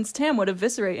today, since Tam would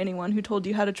eviscerate anyone who told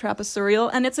you how to trap a surreal,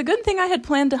 and it's a good thing I had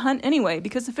planned to hunt anyway,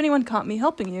 because if anyone caught me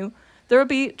helping you, there would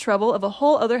be trouble of a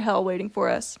whole other hell waiting for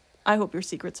us. I hope your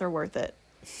secrets are worth it.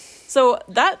 So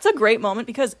that's a great moment,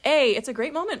 because it's a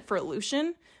great moment for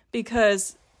Lucian,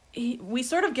 because we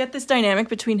sort of get this dynamic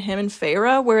between him and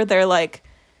Feyre, where they're like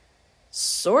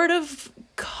sort of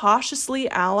cautiously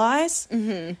allies.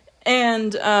 Mm-hmm.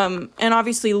 And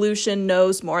obviously Lucian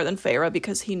knows more than Feyre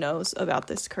because he knows about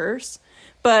this curse.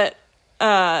 But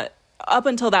up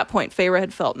until that point, Feyre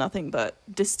had felt nothing but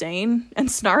disdain and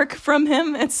snark from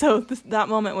him. And so that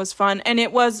moment was fun. And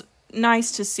it was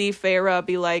nice to see Feyre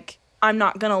be like, I'm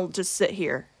not going to just sit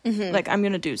here. Mm-hmm. Like, I'm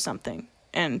going to do something.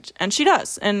 And she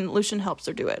does. And Lucian helps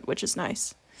her do it, which is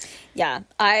nice. Yeah,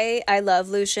 I love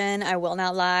Lucian. I will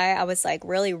not lie. I was like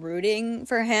really rooting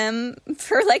for him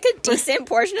for like a decent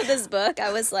portion of this book.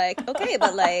 I was like, okay,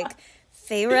 but like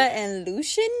Feyre and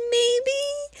Lucian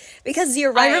maybe? Because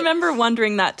you're right. I remember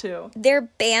wondering that too. Their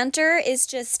banter is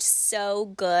just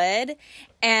so good.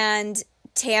 And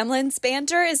Tamlin's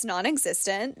banter is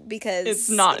non-existent because it's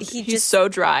not. He's so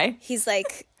dry. He's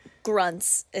like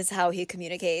grunts is how he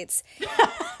communicates.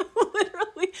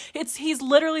 He's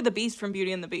literally the Beast from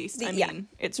Beauty and the Beast. I mean,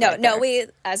 it's right no. there.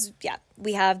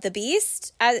 We have the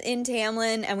Beast in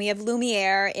Tamlin, and we have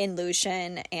Lumiere in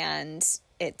Lucian, and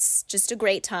it's just a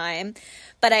great time.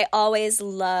 But I always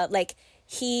love, like,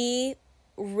 he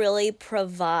really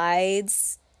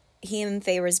provides. He and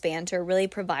Feyre's banter really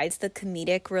provides the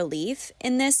comedic relief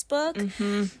in this book,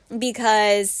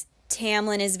 because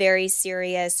Tamlin is very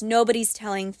serious. Nobody's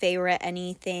telling Feyre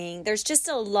anything. There's just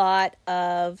a lot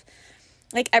of,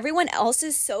 like, everyone else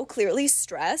is so clearly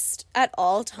stressed at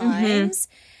all times.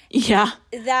 Yeah.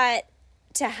 That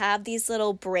to have these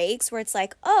little breaks where it's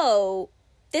like, oh,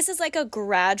 this is like a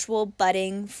gradual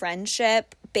budding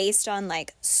friendship based on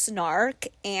like snark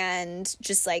and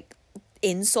just like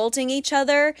insulting each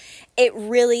other. It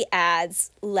really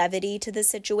adds levity to the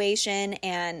situation.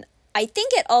 And I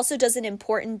think it also does an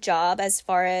important job as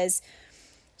far as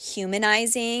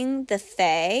humanizing the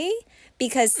Fae.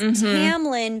 Because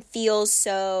Tamlin feels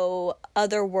so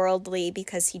otherworldly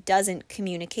because he doesn't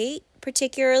communicate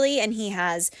particularly, and he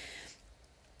has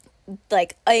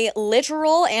like a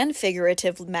literal and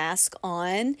figurative mask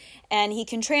on, and he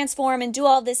can transform and do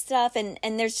all this stuff, and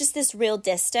there's just this real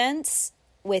distance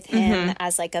with him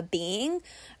as like a being,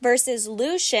 versus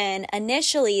Lucian.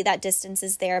 Initially that distance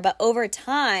is there, but over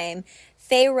time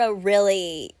Feyre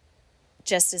really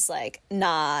just is like,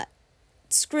 nah,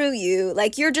 screw you,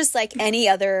 like you're just like any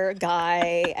other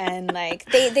guy. And like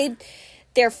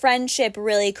their friendship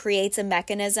really creates a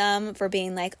mechanism for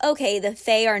being like, okay, the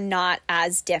Fae are not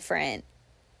as different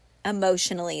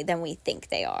emotionally than we think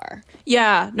they are.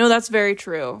 Yeah, no, that's very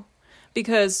true,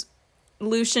 because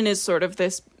Lucian is sort of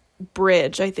this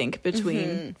bridge, I think,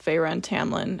 between Feyre and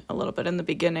Tamlin a little bit in the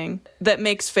beginning that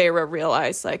makes Feyre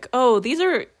realize like, oh, these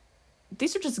are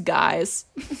just guys.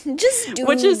 Just dudes.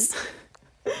 Which is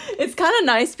it's kind of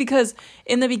nice, because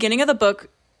in the beginning of the book,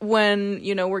 when,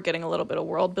 you know, we're getting a little bit of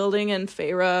world building and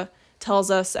Feyre tells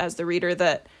us as the reader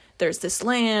that there's this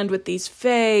land with these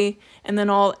fae, and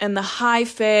the high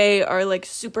fae are like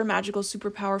super magical,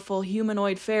 super powerful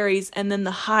humanoid fairies, and then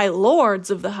the high lords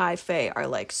of the high fae are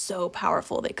like so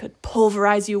powerful they could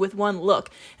pulverize you with one look.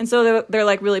 And so they're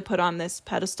like really put on this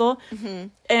pedestal.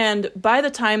 And by the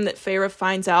time that Feyre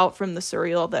finds out from the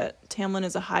surreal that Tamlin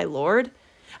is a high lord,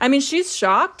 I mean, she's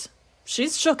shocked.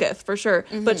 She's shooketh for sure.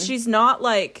 But she's not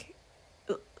like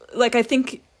I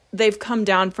think they've come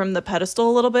down from the pedestal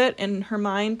a little bit in her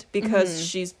mind, because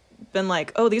she's been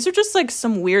like, oh, these are just like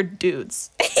some weird dudes.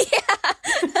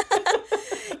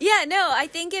 Yeah, no, I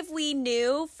think if we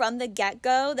knew from the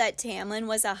get-go that Tamlin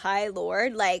was a high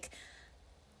lord, like,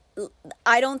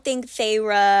 I don't think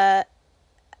Feyre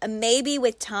maybe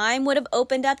with time would have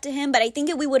opened up to him, but I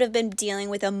think we would have been dealing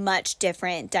with a much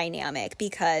different dynamic,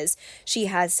 because she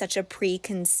has such a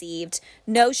preconceived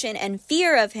notion and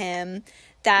fear of him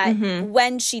that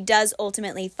when she does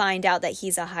ultimately find out that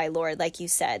he's a high lord, like you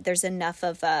said, there's enough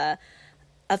of a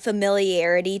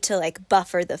familiarity to like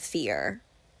buffer the fear.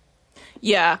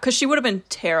 Yeah, because she would have been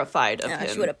terrified of him.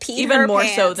 She would have peed even her more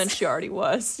pants. so than she already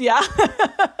was. Yeah.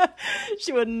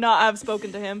 She would not have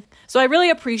spoken to him. So I really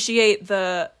appreciate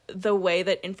the way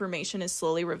that information is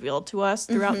slowly revealed to us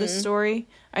throughout this story.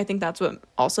 I think that's what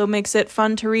also makes it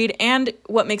fun to read, and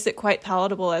what makes it quite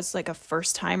palatable as like a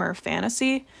first-timer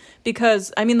fantasy.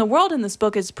 Because, I mean, the world in this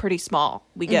book is pretty small.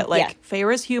 We get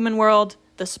Feyre's human world,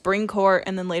 the Spring Court,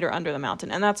 and then later Under the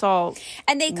Mountain. And that's all.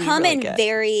 And they come in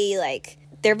very like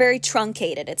they're very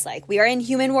truncated. It's like, we are in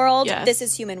human world, Yes. this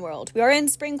is human world. We are in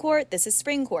spring court, this is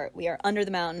spring court. We are under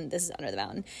the mountain, this is under the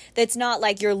mountain. It's not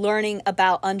like you're learning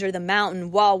about under the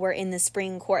mountain while we're in the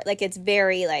spring court. Like, it's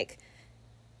very, like,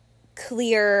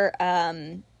 clear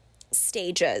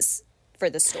stages for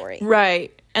the story.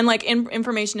 Right. And, like,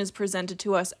 information is presented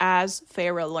to us as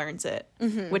Feyre learns it,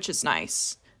 which is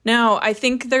nice. Now, I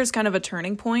think there's kind of a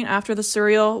turning point after the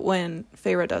Surreal when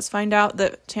Feyre does find out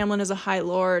that Tamlin is a High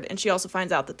Lord, and she also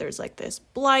finds out that there's, like, this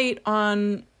blight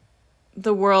on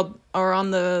the world, or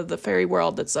on the fairy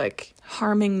world, that's, like,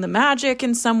 harming the magic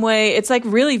in some way. It's, like,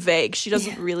 really vague. She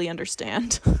doesn't really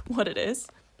understand what it is.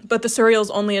 But the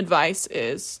Surreal's only advice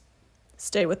is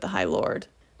stay with the High Lord,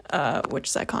 which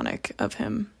is iconic of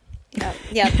him.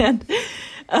 Yeah. And,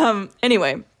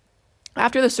 anyway,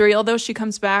 after the Surreal, though, she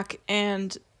comes back,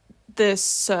 and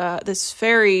this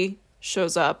fairy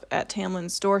shows up at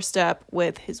Tamlin's doorstep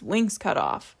with his wings cut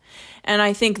off. And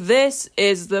I think this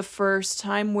is the first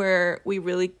time where we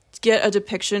really get a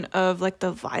depiction of, like,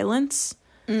 the violence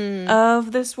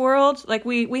of this world. Like,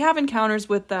 we have encounters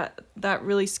with that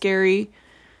really scary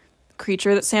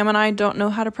creature that Sam and I don't know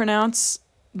how to pronounce.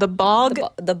 The bog.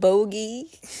 The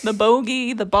bogey. The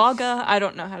bogey, the boga. I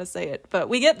don't know how to say it. But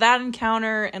we get that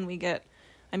encounter, and we get...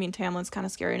 I mean, Tamlin's kind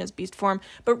of scary in his beast form.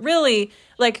 But really,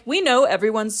 like, we know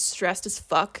everyone's stressed as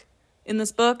fuck in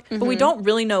this book, but we don't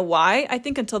really know why. I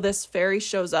think until this fairy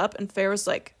shows up, and Feyre's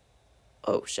like,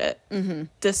 oh, shit.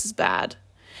 This is bad.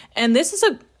 And this is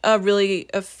a really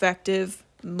effective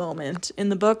moment in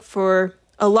the book for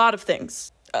a lot of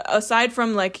things. Aside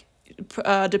from, like,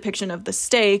 depiction of the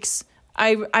stakes,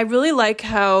 I really like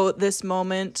how this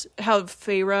moment, how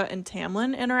Feyre and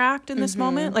Tamlin interact in this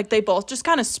moment. Like, they both just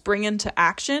kind of spring into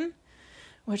action,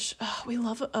 which we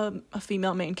love a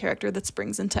female main character that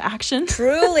springs into action.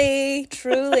 Truly.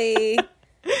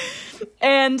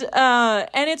 And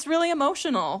it's really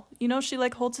emotional. You know, she,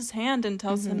 like, holds his hand and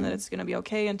tells him that it's going to be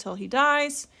okay until he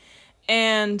dies.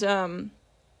 And then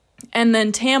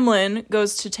Tamlin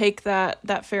goes to take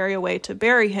that fairy away to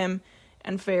bury him,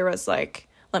 and Feyre's like,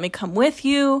 let me come with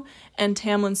you. And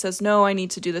Tamlin says, no, I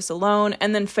need to do this alone.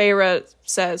 And then Feyre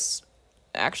says,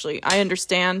 actually, I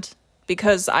understand,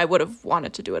 because I would have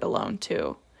wanted to do it alone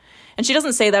too. And she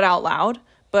doesn't say that out loud,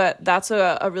 but that's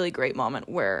a really great moment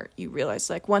where you realize,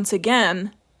 like, once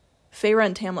again, Feyre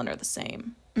and Tamlin are the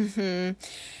same.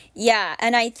 Yeah,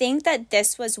 and I think that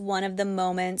this was one of the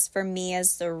moments for me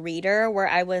as the reader where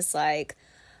I was like,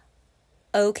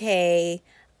 okay,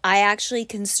 I actually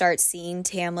can start seeing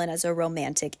Tamlin as a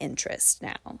romantic interest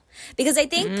now. Because I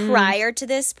think prior to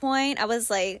this point, I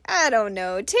was like, I don't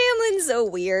know, Tamlin's a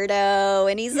weirdo.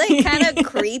 And he's, like, kind of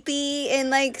creepy in,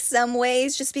 like, some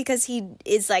ways, just because he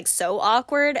is, like, so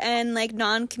awkward and, like,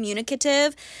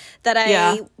 non-communicative that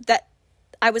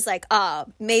I was like,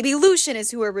 maybe Lucian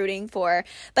is who we're rooting for.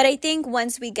 But I think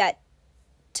once we get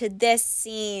to this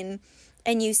scene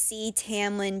and you see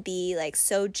Tamlin be, like,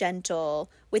 so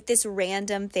gentle with this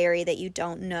random fairy that you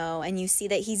don't know, and you see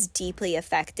that he's deeply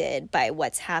affected by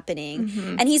what's happening.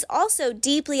 And he's also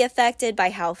deeply affected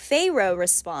by how Feyre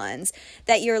responds,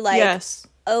 that you're like, yes,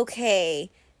 okay,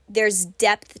 there's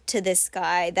depth to this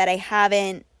guy that I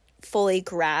haven't fully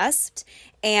grasped,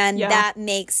 and that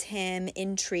makes him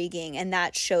intriguing, and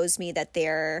that shows me that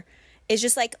there is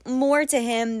just, like, more to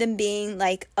him than being,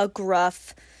 like, a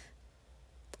gruff,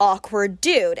 awkward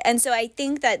dude. And so I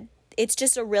think that it's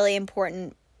just a really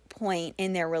important point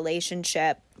in their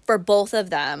relationship for both of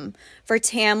them, for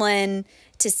Tamlin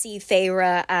to see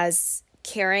Feyre as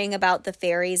caring about the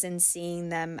fairies and seeing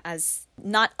them as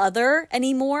not other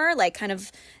anymore, like, kind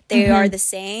of they are the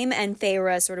same, and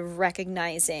Feyre sort of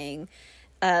recognizing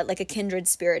like a kindred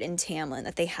spirit in Tamlin,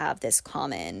 that they have this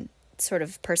common sort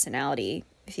of personality,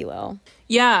 if you will.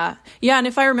 Yeah, and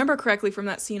if I remember correctly from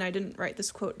that scene, I didn't write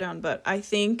this quote down, but I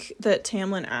think that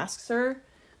Tamlin asks her,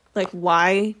 like,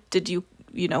 why did you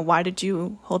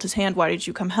hold his hand? Why did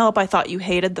you come help? I thought you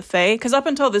hated the Fae. Because up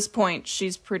until this point,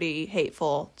 she's pretty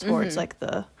hateful towards, like,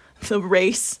 the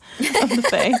race of the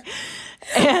Fae.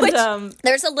 And which,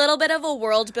 there's a little bit of a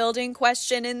world building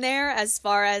question in there as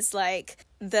far as, like,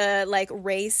 the, like,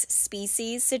 race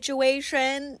species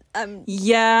situation.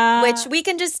 Which we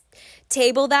can just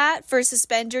table that for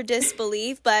suspend your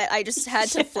disbelief, but I just had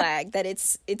to flag that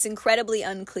it's incredibly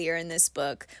unclear in this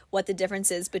book what the difference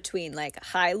is between, like,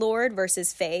 High Lord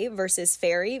versus Fae versus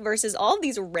Fairy versus all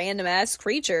these random ass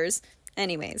creatures.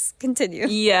 Anyways, continue.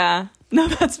 Yeah. No,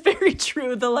 that's very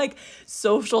true. The, like,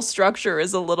 social structure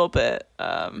is a little bit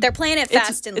they're playing it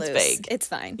fast and loose. It's vague. It's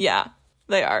fine. Yeah,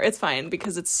 they are. It's fine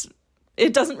because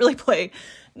it doesn't really play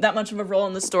that much of a role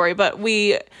in the story, but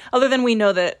we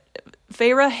know that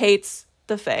Feyre hates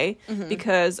the fae,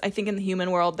 because I think in the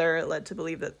human world they're led to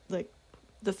believe that like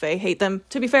the fae hate them.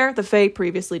 To be fair, the fae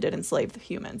previously did enslave the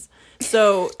humans,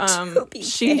 so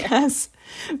she has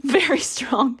very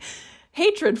strong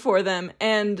hatred for them,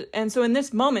 and so in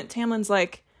this moment Tamlin's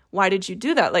like, why did you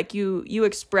do that? Like you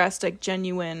expressed like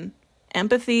genuine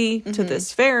empathy to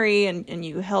this fairy, and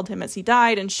you held him as he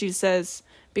died. And she says,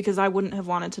 because I wouldn't have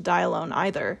wanted to die alone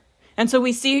either. And so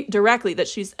we see directly that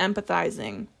she's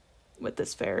empathizing with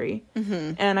this fairy.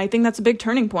 And I think that's a big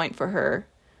turning point for her,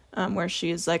 where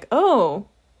she is like, oh,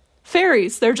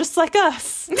 fairies, they're just like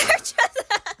us.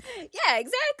 Yeah,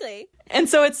 exactly. And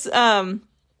so it's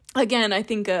again, I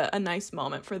think a nice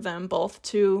moment for them both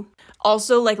to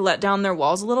also like let down their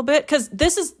walls a little bit, because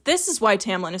this is why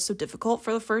Tamlin is so difficult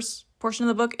for the first portion of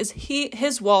the book. Is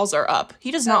his walls are up.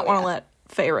 He does not want to let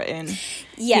Feyre in.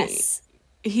 Yes.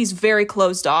 He's very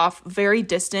closed off, very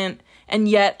distant, and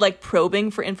yet like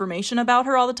probing for information about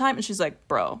her all the time. And she's like,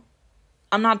 bro,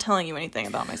 I'm not telling you anything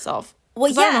about myself.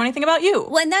 Well, yeah. I don't know anything about you.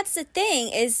 Well, and that's the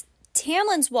thing, is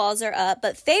Tamlin's walls are up,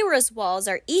 but Feyre's walls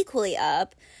are equally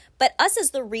up. But us as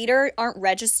the reader aren't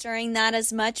registering that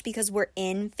as much because we're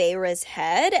in Feyre's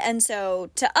head. And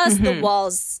so to us, the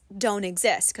walls don't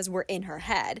exist because we're in her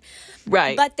head.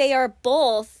 Right. But they are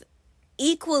both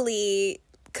equally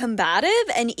combative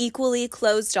and equally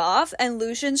closed off. And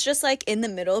Lucian's just like in the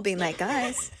middle being like,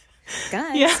 guys.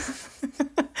 Yeah.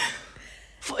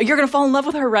 You're going to fall in love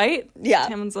with her, right? Yeah.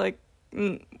 Tamlin's like,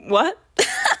 what?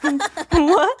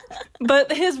 What?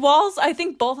 But his walls, I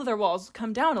think both of their walls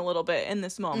come down a little bit in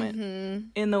this moment,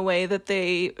 in the way that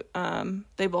they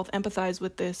both empathize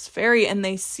with this fairy and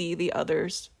they see the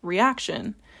other's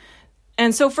reaction.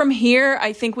 And so from here,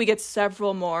 I think we get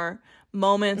several more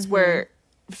moments where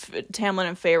Tamlin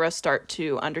and Feyre start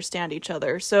to understand each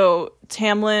other. So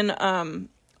Tamlin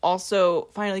also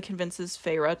finally convinces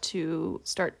Feyre to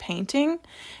start painting,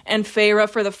 and Feyre,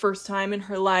 for the first time in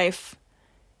her life,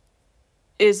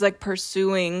 is like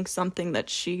pursuing something that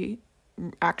she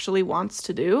actually wants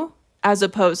to do as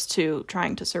opposed to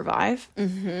trying to survive.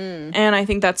 And I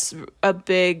think that's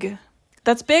big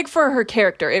for her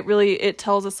character. It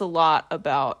tells us a lot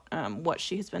about what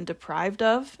she has been deprived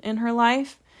of in her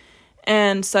life,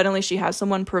 and suddenly she has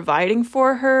someone providing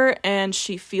for her and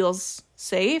she feels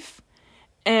safe,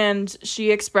 and she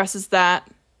expresses that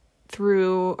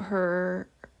through her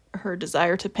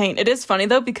desire to paint. It is funny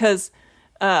though, because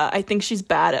I think she's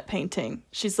bad at painting.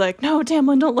 She's like, no,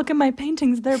 Tamlin, don't look at my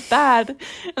paintings. They're bad.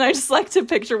 And I just like to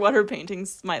picture what her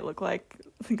paintings might look like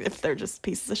if they're just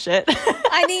pieces of shit.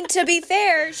 I mean, to be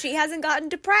fair, she hasn't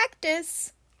gotten to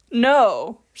practice.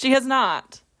 No, she has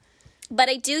not. But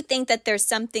I do think that there's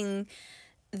something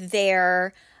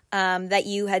there that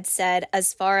you had said,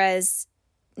 as far as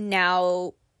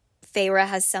now Feyre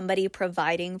has somebody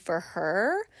providing for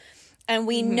her. And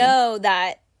we know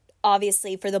that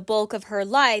obviously for the bulk of her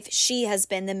life, she has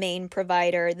been the main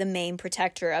provider, the main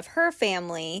protector of her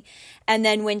family. And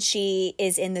then when she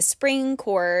is in the spring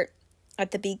court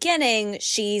at the beginning,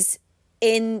 she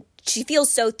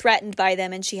feels so threatened by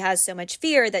them and she has so much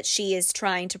fear that she is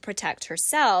trying to protect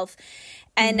herself.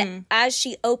 And as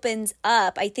she opens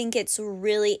up, I think it's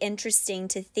really interesting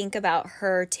to think about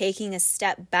her taking a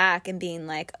step back and being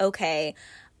like, okay,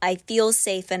 I feel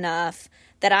safe enough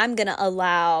that I'm going to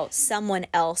allow someone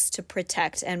else to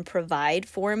protect and provide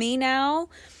for me now.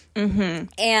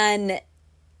 And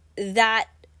that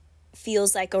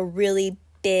feels like a really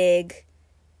big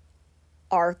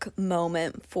arc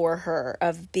moment for her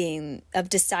of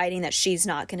deciding that she's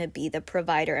not going to be the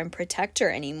provider and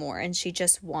protector anymore. And she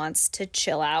just wants to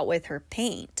chill out with her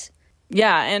paint.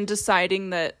 Yeah. And deciding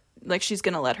that like she's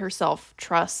going to let herself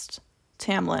trust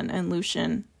Tamlin and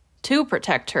Lucian to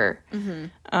protect her.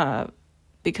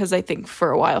 Because I think for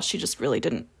a while she just really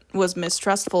was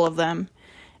mistrustful of them.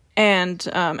 And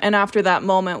after that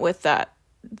moment with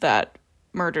that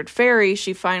murdered fairy,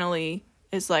 she finally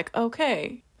is like,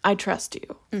 okay, I trust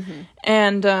you.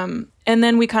 And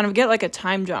then we kind of get like a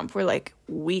time jump where like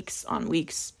weeks on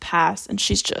weeks pass and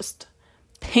she's just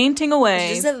painting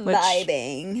away. She's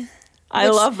vibing. I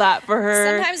love that for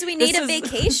her. Sometimes we need a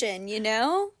vacation, you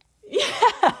know?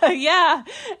 Yeah.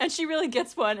 And she really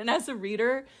gets one. And as a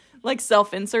reader, like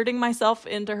self-inserting myself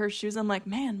into her shoes, I'm like,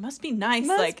 man, must be nice.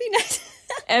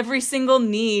 Every single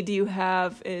need you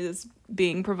have is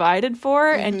being provided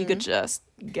for, and you could just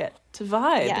get to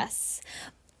vibe. Yes.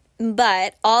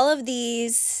 But all of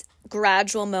these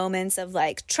gradual moments of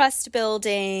like trust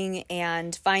building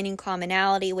and finding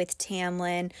commonality with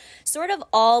Tamlin sort of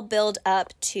all build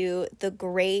up to the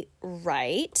Great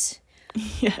Rite.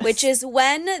 Yes. Which is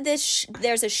when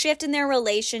there's a shift in their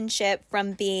relationship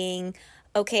from being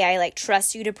okay, I like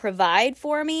trust you to provide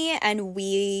for me, and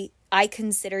I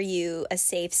consider you a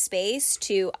safe space,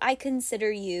 to I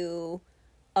consider you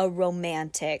a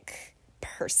romantic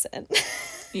person.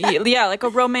 Yeah, like a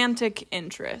romantic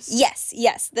interest.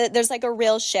 Yes. There's like a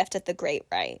real shift at the Great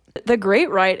Right. The Great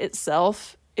Right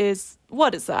itself is,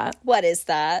 what is that? What is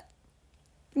that?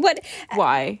 What?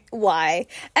 Why?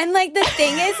 And like the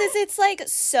thing is it's like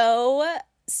so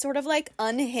sort of like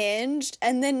unhinged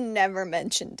and then never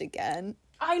mentioned again.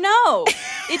 I know.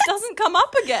 It doesn't come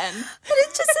up again. But it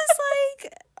just is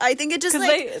like, I think it just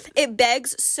like, it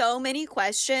begs so many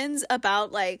questions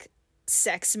about like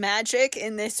sex magic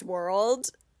in this world.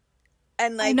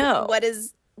 And like,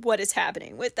 what is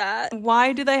happening with that?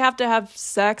 Why do they have to have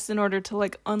sex in order to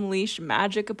like unleash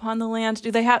magic upon the land?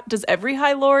 Does every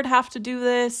High Lord have to do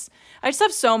this? I just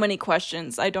have so many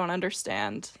questions I don't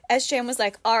understand. S-Chan was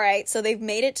like, all right, so they've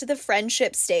made it to the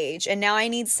friendship stage, and now I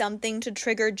need something to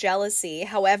trigger jealousy.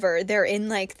 However, they're in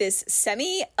like this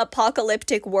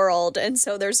semi-apocalyptic world, and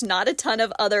so there's not a ton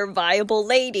of other viable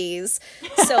ladies.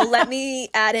 So let me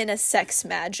add in a sex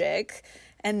magic,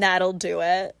 and that'll do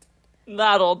it.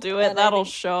 That'll do it. That'll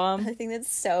show them. I think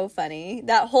that's so funny.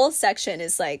 That whole section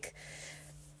is like,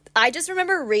 I just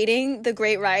remember reading The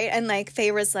Great Right, and like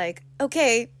Feyre's like,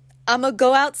 okay, I'm gonna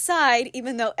go outside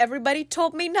even though everybody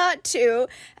told me not to.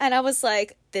 And I was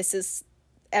like, this is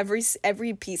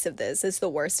every piece of this is the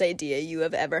worst idea you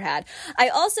have ever had. I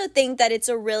also think that it's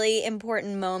a really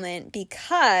important moment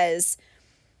because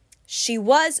she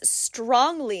was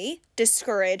strongly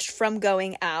discouraged from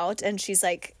going out, and she's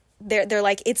like, they're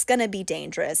like, it's gonna be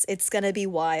dangerous, it's gonna be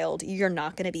wild, you're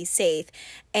not gonna be safe.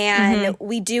 And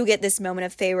we do get this moment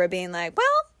of Feyre being like, well,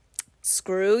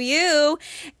 screw you.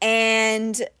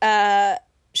 And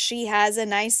she has a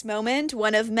nice moment,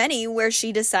 one of many, where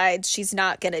she decides she's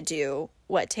not gonna do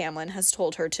what Tamlin has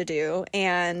told her to do,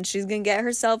 and she's gonna get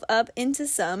herself up into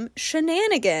some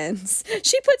shenanigans.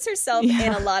 She puts herself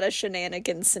in a lot of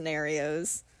shenanigan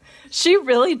scenarios. She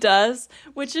really does,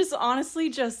 which is honestly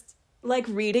just like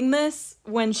reading this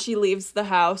when she leaves the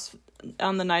house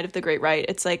on the night of the Great Right.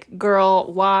 It's like,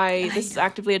 girl, why? This is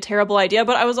actively a terrible idea.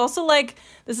 But I was also like,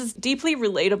 this is deeply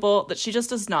relatable that she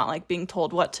just does not like being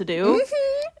told what to do.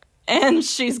 And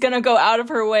she's going to go out of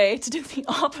her way to do the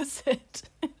opposite.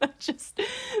 I just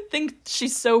think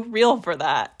she's so real for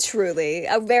that. Truly.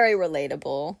 Very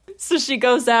relatable. So she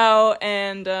goes out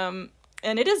and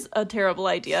it is a terrible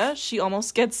idea. She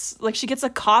almost gets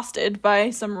accosted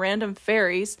by some random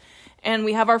fairies. And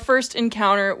we have our first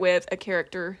encounter with a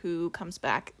character who comes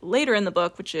back later in the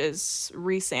book, which is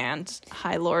Rhysand,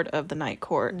 High Lord of the Night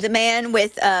Court. The man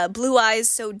with blue eyes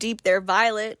so deep they're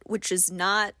violet, which is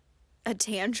not a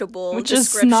tangible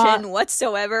description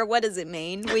whatsoever. What does it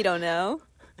mean? We don't know.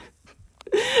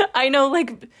 I know,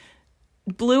 like,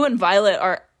 blue and violet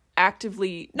are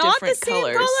actively not different the same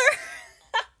colors. Color.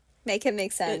 Make it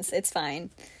make sense. It's fine.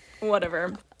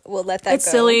 Whatever. We'll let that go. It's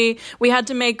silly. We had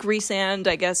to make Rhysand,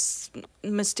 I guess,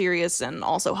 mysterious and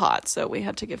also hot, so we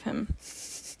had to give him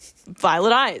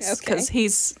violet eyes because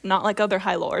he's not like other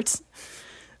High Lords.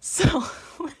 So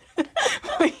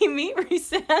we meet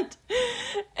Rhysand,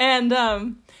 and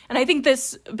I think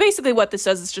this basically what this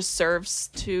does is just serves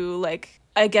to, like,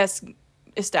 I guess,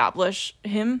 establish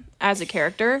him as a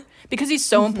character because he's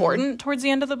so important towards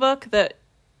the end of the book that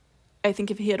I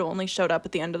think if he had only showed up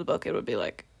at the end of the book, it would be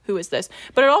like, who is this?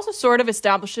 But it also sort of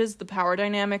establishes the power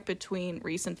dynamic between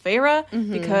Rhys and Feyre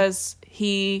because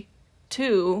he,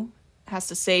 too, has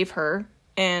to save her.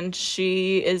 And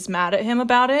she is mad at him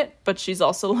about it. But she's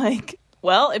also like,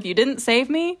 well, if you didn't save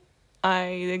me,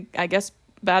 I guess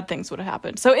bad things would have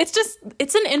happened. So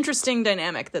it's an interesting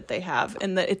dynamic that they have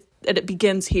and that it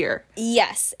begins here.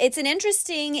 Yes, it's an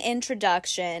interesting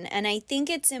introduction. And I think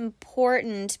it's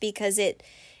important because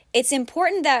it's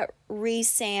important that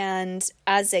Rhysand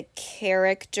as a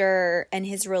character and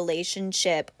his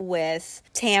relationship with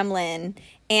Tamlin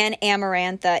and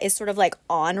Amarantha is sort of like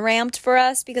on-ramped for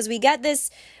us because we get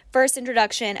this first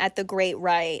introduction at the Great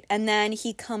Right and then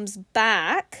he comes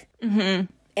back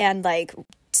and like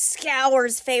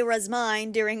scours Feyre's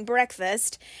mind during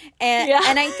breakfast.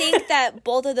 And I think that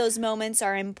both of those moments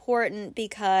are important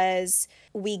because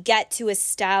we get to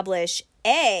establish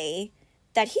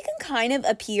that he can kind of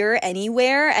appear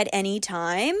anywhere at any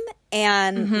time,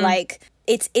 and like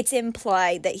it's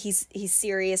implied that he's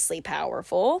seriously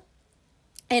powerful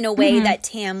in a way that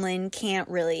Tamlin can't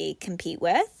really compete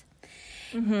with.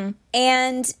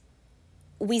 And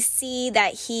we see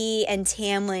that he and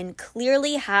Tamlin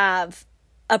clearly have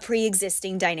a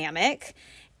pre-existing dynamic,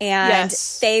 and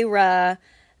Feyre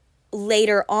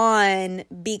later on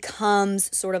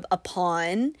becomes sort of a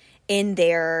pawn in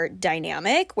their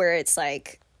dynamic where it's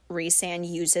like Rhysand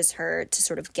uses her to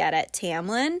sort of get at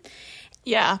Tamlin.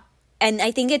 Yeah. And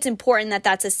I think it's important that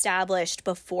that's established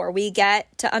before we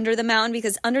get to Under the Mountain,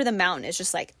 because Under the Mountain is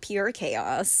just like pure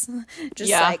chaos.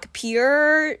 Just like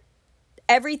pure,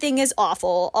 everything is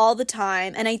awful all the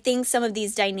time. And I think some of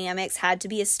these dynamics had to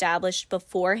be established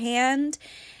beforehand.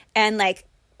 And like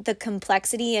the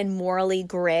complexity and morally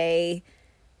gray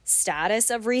status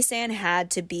of Rhysand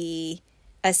had to be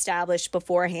established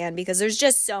beforehand, because there's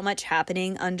just so much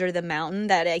happening under the mountain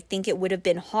that I think it would have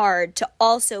been hard to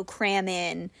also cram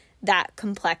in that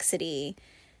complexity.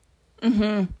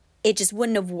 It just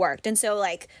wouldn't have worked. And so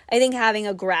like I think having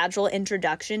a gradual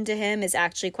introduction to him is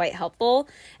actually quite helpful.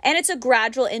 And it's a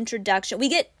gradual introduction. We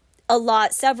get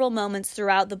several moments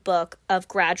throughout the book of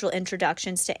gradual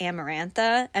introductions to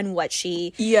Amarantha and what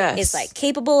she is like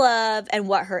capable of, and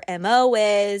what her MO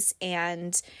is,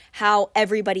 and how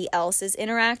everybody else is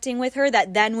interacting with her,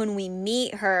 that then when we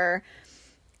meet her,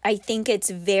 I think it's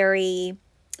very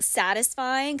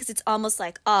satisfying, because it's almost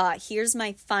like, here's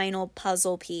my final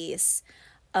puzzle piece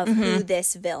of who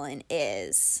this villain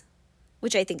is,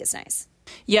 which I think is nice.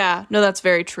 Yeah, no, that's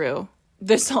very true.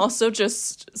 This also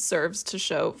just serves to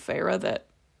show Feyre that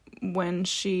when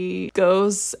she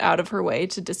goes out of her way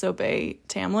to disobey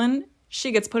Tamlin,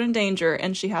 she gets put in danger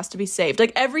and she has to be saved.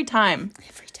 Like every time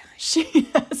she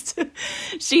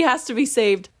has to be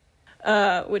saved,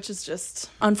 which is just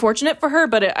unfortunate for her.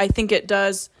 But I think it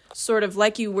does sort of,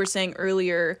 like you were saying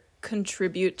earlier,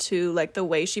 contribute to like the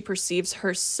way she perceives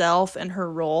herself and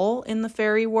her role in the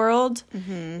fairy world,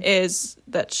 is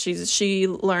that she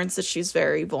learns that she's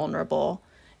very vulnerable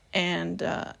and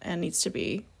needs to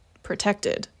be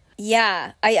protected.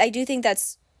 Yeah, I do think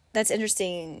that's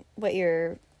interesting what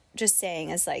you're just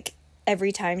saying, is like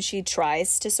every time she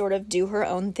tries to sort of do her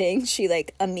own thing, she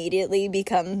like immediately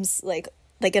becomes like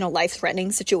in a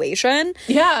life-threatening situation.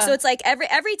 Yeah. So it's like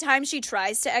every time she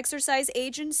tries to exercise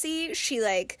agency, she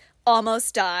like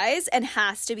almost dies and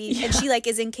has to be, and she like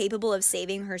is incapable of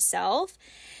saving herself.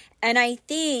 And I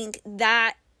think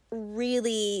that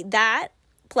really, that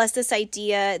plus this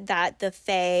idea that the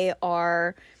Fae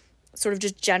are sort of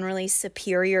just generally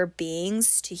superior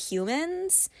beings to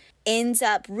humans ends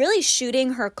up really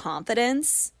shooting her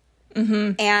confidence.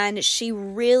 And she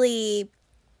really,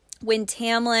 when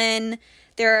Tamlin,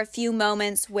 there are a few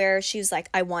moments where she's like,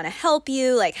 I want to help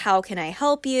you. Like, how can I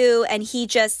help you? And he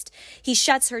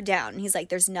shuts her down. He's like,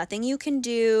 there's nothing you can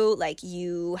do. Like,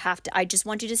 you have to, I just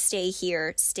want you to stay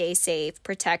here, stay safe,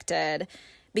 protected,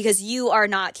 because you are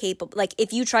not capable. Like,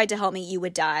 if you tried to help me, you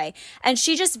would die. And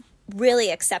she just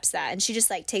really accepts that. And she just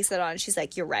like takes that on. And she's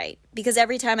like, you're right. Because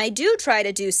every time I do try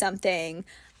to do something,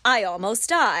 I almost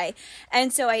die.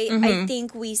 And so I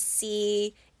think we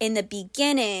see in the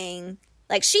beginning,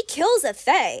 like, she kills a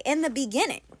Fae in the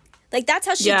beginning. Like, that's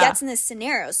how she gets in this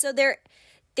scenario. So there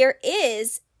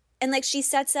is, and, like, she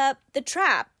sets up the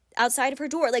trap outside of her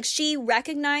door. Like, she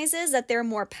recognizes that they're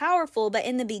more powerful, but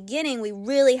in the beginning, we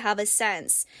really have a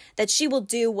sense that she will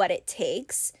do what it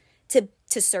takes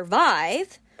to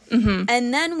survive.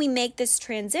 And then we make this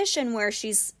transition where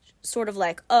she's sort of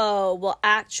like, oh, well,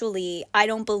 actually, I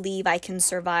don't believe I can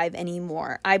survive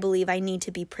anymore. I believe I need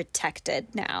to be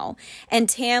protected now. And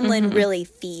Tamlin really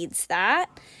feeds that.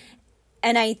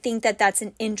 And I think that that's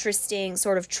an interesting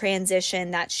sort of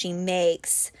transition that she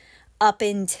makes up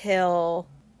until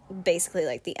basically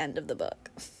like the end of the book.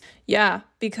 Yeah,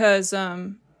 because, I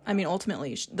mean,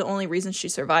 ultimately, the only reason she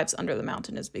survives under the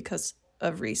mountain is because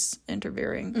of Rhys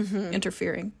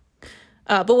interfering.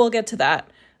 But we'll get to that.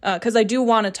 Because I do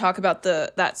want to talk about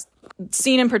that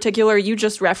scene in particular. You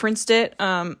just referenced it.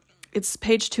 It's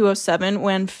page 207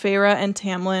 when Feyre and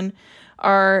Tamlin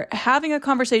are having a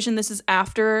conversation. This is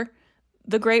after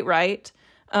the Great Rite.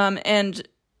 And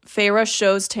Feyre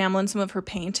shows Tamlin some of her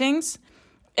paintings.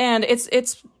 And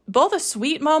it's both a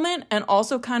sweet moment and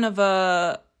also kind of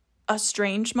a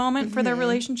strange moment for their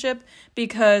relationship,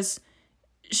 because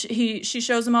she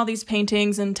shows him all these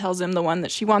paintings and tells him the one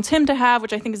that she wants him to have,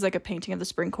 which I think is like a painting of the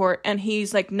spring court. And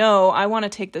he's like, no, I want to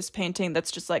take this painting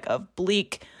that's just like of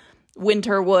bleak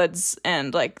winter woods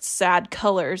and like sad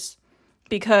colors,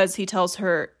 because he tells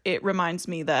her it reminds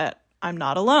me that I'm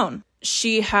not alone.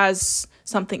 She has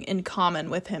something in common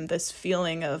with him, this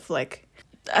feeling of like,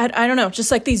 I don't know, just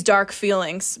like these dark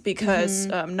feelings, because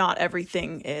not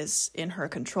everything is in her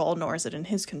control, nor is it in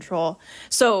his control.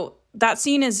 So that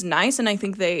scene is nice, and I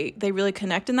think they really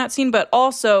connect in that scene. But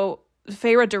also,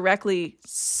 Feyre directly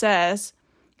says,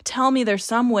 tell me there's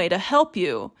some way to help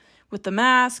you with the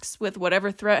masks, with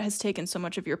whatever threat has taken so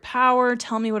much of your power.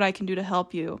 Tell me what I can do to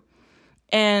help you.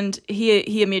 And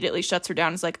he immediately shuts her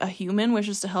down. He's like, a human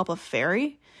wishes to help a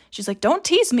fairy? She's like, don't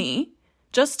tease me.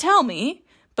 Just tell me.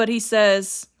 But he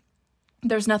says,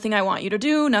 there's nothing I want you to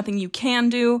do, nothing you can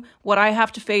do. What I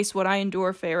have to face, what I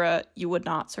endure, Feyre, you would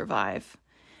not survive.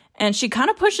 And she kind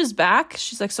of pushes back.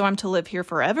 She's like, so I'm to live here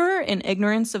forever in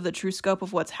ignorance of the true scope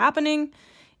of what's happening?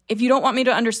 If you don't want me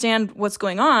to understand what's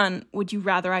going on, would you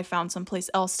rather I found someplace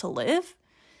else to live?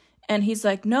 And he's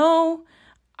like, no,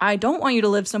 I don't want you to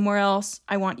live somewhere else.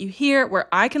 I want you here where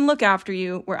I can look after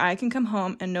you, where I can come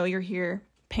home and know you're here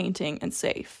painting and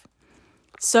safe.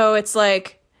 So it's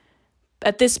like,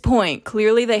 at this point,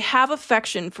 clearly they have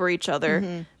affection for each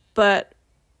other, but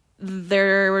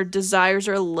their desires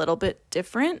are a little bit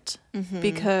different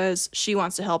because she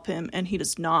wants to help him and he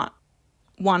does not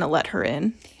want to let her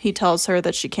in. He tells her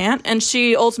that she can't, and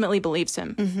she ultimately believes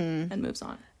him and moves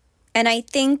on. And I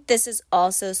think this is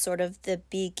also sort of the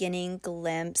beginning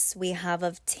glimpse we have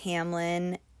of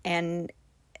Tamlin and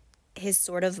his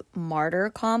sort of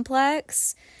martyr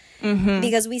complex.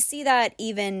 Because we see that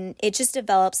even, it just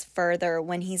develops further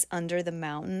when he's under the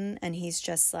mountain and he's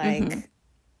just like,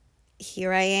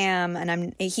 here I am.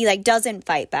 And he like doesn't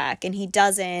fight back and he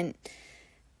doesn't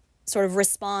sort of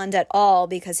respond at all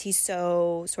because he's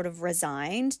so sort of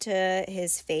resigned to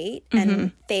his fate.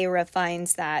 And Feyre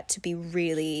finds that to be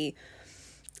really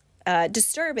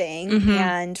disturbing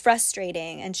and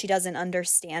frustrating, and she doesn't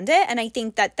understand it. And I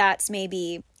think that that's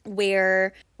maybe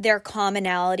where their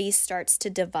commonality starts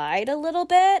to divide a little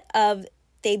bit. Of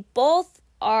they both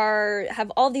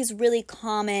have all these really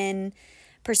common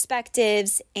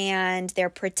perspectives, and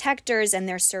they're protectors and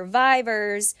they're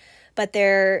survivors, but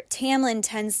Tamlin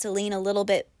tends to lean a little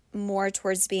bit more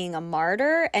towards being a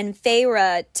martyr, and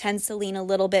Feyre tends to lean a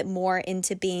little bit more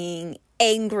into being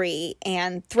angry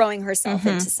and throwing herself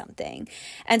into something.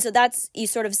 And so you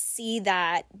sort of see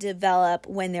that develop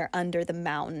when they're under the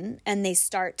mountain, and they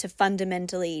start to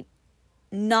fundamentally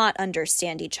not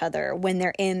understand each other when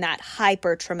they're in that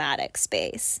hyper traumatic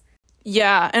space.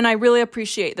 Yeah, and I really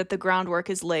appreciate that the groundwork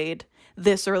is laid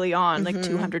this early on, like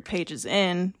 200 pages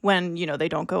in, when, they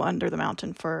don't go under the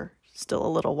mountain for still a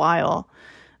little while.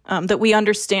 That we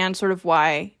understand sort of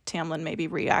why Tamlin maybe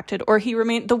reacted, or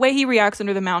the way he reacts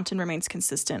under the mountain remains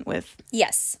consistent with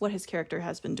what his character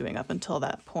has been doing up until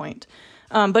that point.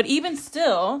 But even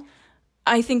still,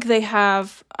 I think they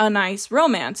have a nice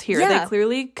romance here. Yeah. They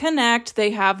clearly connect.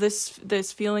 They have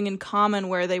this feeling in common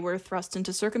where they were thrust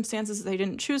into circumstances they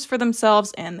didn't choose for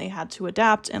themselves, and they had to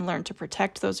adapt and learn to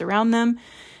protect those around them.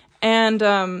 And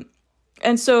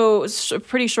so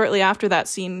pretty shortly after that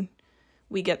scene,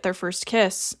 we get their first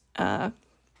kiss,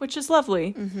 which is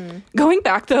lovely. Going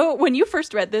back, though, when you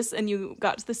first read this and you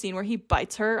got to the scene where he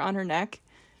bites her on her neck,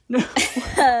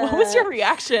 what was your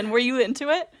reaction? Were you into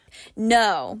it?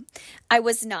 No, I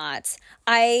was not.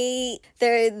 This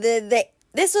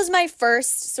was my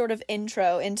first sort of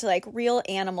intro into like real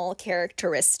animal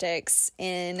characteristics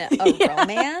in a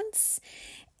romance.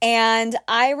 And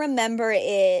I remember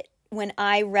it. When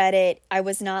I read it, I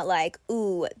was not like,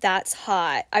 ooh, that's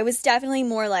hot. I was definitely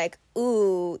more like,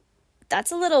 ooh,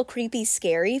 that's a little creepy,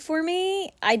 scary for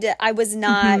me. I was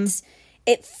not,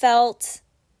 it felt,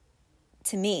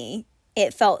 to me,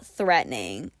 it felt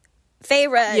threatening.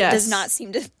 Feyre does not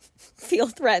seem to feel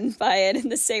threatened by it in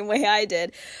the same way I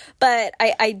did. But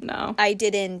I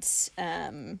didn't,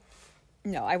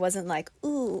 I wasn't like,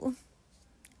 ooh,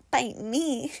 bite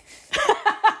me.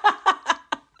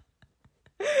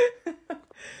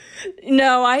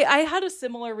 No, I had a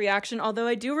similar reaction, although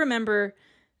I do remember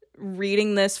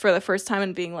reading this for the first time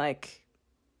and being like,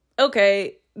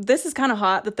 okay, this is kind of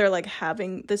hot that they're like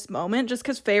having this moment, just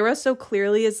because Feyre so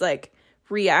clearly is like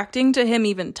reacting to him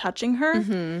even touching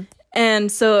her. And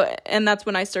that's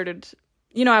when I started,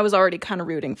 I was already kind of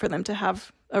rooting for them to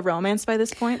have a romance by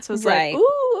this point. So I was like,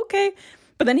 ooh, okay.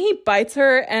 But then he bites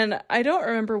her, and I don't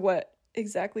remember what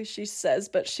exactly she says,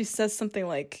 but she says something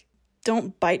like,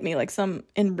 don't bite me like some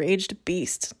enraged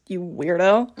beast, you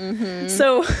weirdo.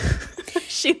 So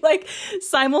she like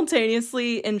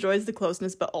simultaneously enjoys the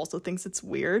closeness but also thinks it's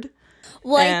weird.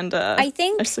 Well, and I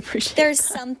think there's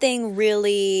something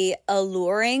really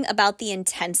alluring about the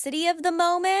intensity of the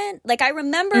moment. Like I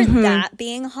remember that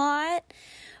being hot,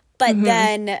 but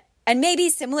then, and maybe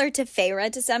similar to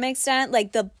Feyre to some extent,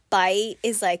 like the bite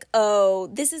is like, oh,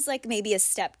 this is like maybe a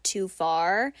step too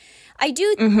far. I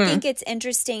do think it's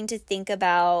interesting to think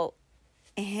about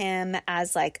him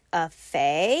as like a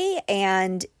fae,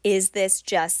 and is this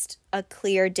just a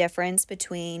clear difference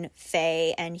between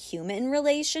fae and human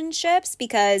relationships?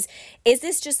 Because is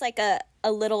this just like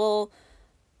a little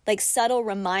like subtle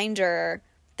reminder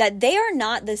that they are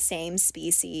not the same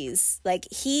species. Like,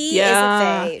 he is a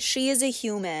fae, she is a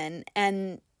human,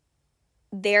 and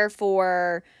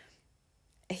therefore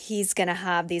he's gonna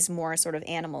have these more sort of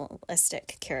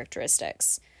animalistic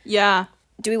characteristics. Yeah.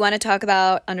 Do we want to talk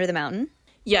about Under the Mountain?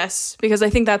 Yes, because I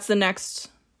think that's the next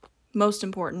most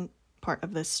important part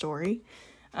of this story.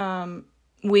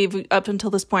 We've, up until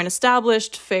this point,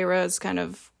 established Feyre's kind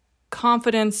of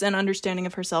confidence and understanding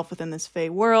of herself within this Fae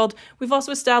world. We've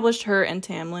also established her and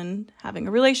Tamlin having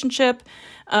a relationship.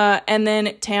 And then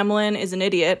Tamlin is an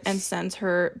idiot and sends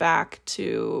her back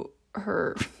to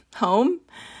her home,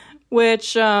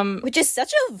 which is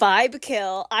such a vibe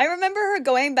kill. I remember her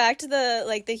going back to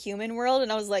the human world,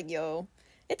 and I was like, yo,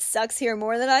 it sucks here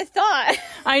more than I thought.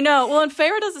 I know. Well, and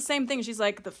Feyre does the same thing. She's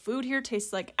like, the food here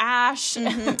tastes like ash.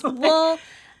 Well,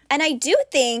 and I do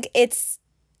think it's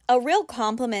a real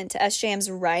compliment to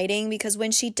SJM's writing, because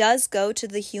when she does go to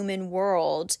the human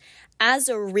world, as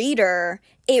a reader,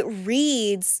 it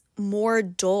reads more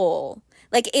dull.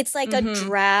 Like, it's like a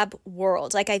drab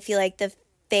world. Like, I feel like the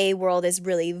Fae world is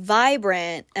really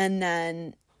vibrant, and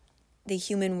then the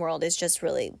human world is just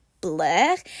really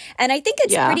bleh. And I think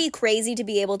it's pretty crazy to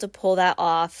be able to pull that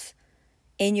off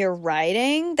in your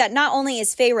writing, that not only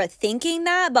is Feyre thinking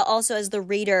that, but also as the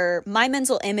reader, my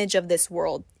mental image of this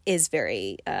world is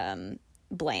very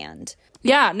bland.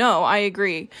 Yeah, no, I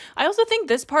agree. I also think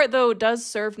this part, though, does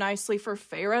serve nicely for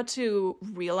Feyre to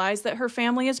realize that her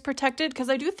family is protected, because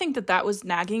I do think that was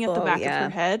nagging at the back of her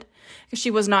head, because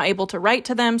she was not able to write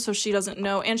to them, so she doesn't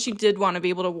know, and she did want to be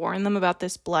able to warn them about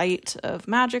this blight of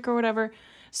magic or whatever.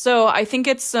 So I think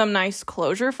it's some nice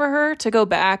closure for her to go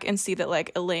back and see that,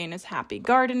 like, Elaine is happy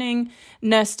gardening.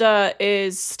 Nesta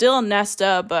is still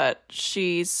Nesta, but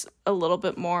she's a little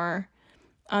bit more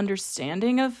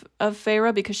understanding of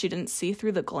Feyre because she didn't see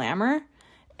through the glamour.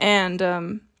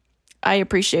 And I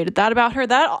appreciated that about her.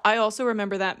 That I also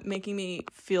remember that making me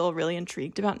feel really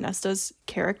intrigued about Nesta's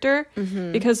character,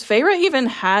 because Feyre even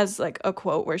has, like, a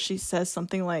quote where she says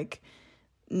something like,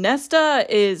 Nesta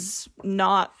is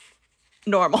not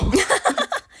normal.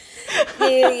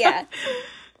 Yeah.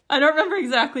 I don't remember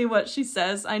exactly what she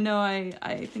says. I know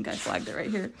I think I flagged it right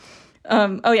here.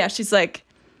 Oh yeah, she's like,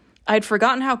 I'd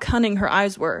forgotten how cunning her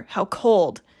eyes were, how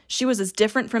cold. She was as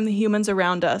different from the humans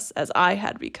around us as I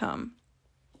had become.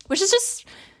 Which is just,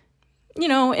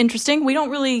 interesting. We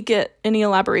don't really get any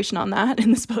elaboration on that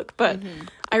in this book, but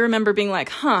I remember being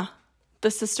like, the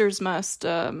sisters must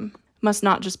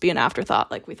not just be an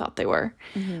afterthought like we thought they were.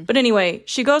 But anyway,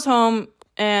 she goes home,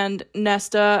 and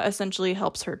Nesta essentially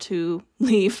helps her to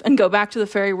leave and go back to the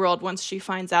fairy world once she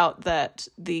finds out that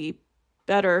the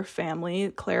Better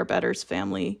family, Claire Better's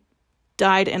family,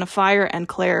 died in a fire and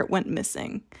Claire went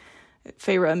missing.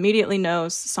 Feyre immediately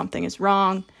knows something is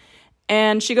wrong,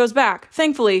 and she goes back,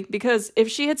 thankfully, because if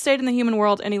she had stayed in the human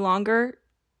world any longer,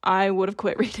 I would have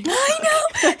quit reading. I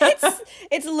know.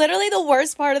 It's literally the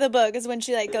worst part of the book is when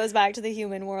she, like, goes back to the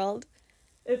human world.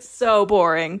 It's so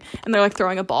boring. And they're, like,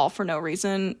 throwing a ball for no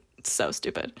reason. It's so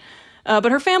stupid.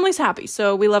 But her family's happy,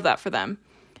 so we love that for them.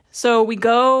 So we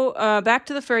go back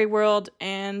to the fairy world,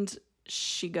 and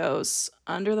she goes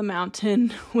under the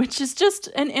mountain, which is just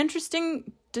an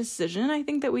interesting decision, I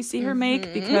think, that we see her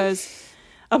make, because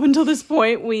up until this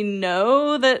point, we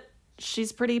know that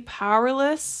she's pretty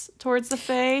powerless towards the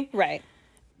Fae. Right.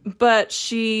 But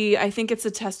I think it's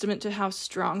a testament to how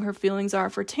strong her feelings are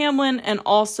for Tamlin, and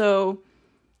also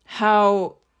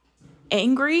how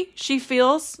angry she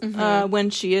feels when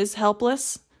she is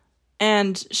helpless.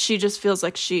 And she just feels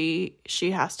like she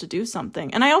has to do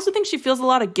something. And I also think she feels a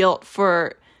lot of guilt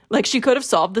for, like, she could have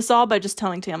solved this all by just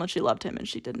telling Tamlin she loved him, and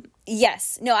she didn't.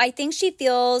 Yes. No, I think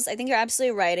you're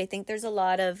absolutely right. I think there's a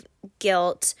lot of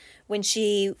guilt when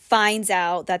she finds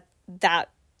out that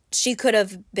she could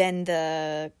have been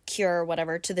the cure or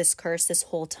whatever to this curse this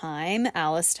whole time,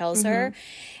 Alice tells her.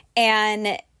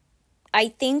 And I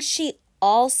think she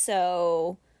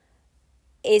also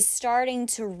is starting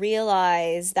to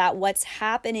realize that what's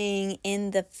happening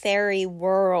in the fairy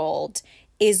world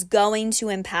is going to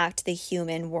impact the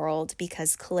human world,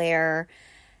 because Claire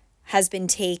has been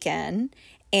taken,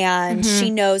 and she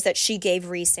knows that she gave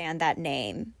Rhysand that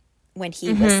name when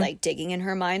he was, like, digging in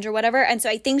her mind or whatever. And so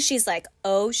I think she's like,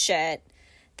 oh shit,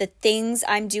 the things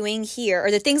I'm doing here,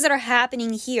 or the things that are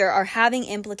happening here, are having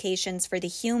implications for the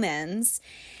humans.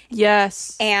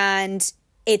 Yes. And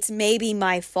it's maybe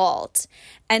my fault.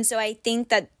 And so I think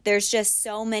that there's just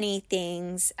so many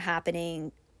things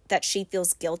happening that she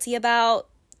feels guilty about.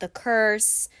 The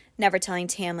curse, never telling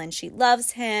Tamlin she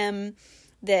loves him,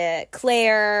 the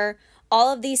Claire,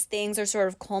 all of these things are sort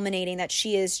of culminating that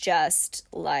she is just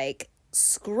like,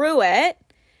 screw it.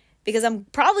 because I'm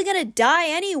probably going to die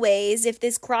anyways if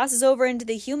this crosses over into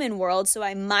the human world. So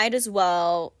I might as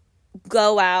well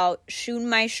go out, shoot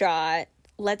my shot.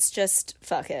 Let's just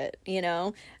fuck it, you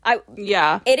know?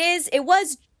 It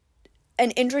was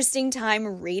an interesting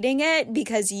time reading it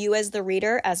because you as the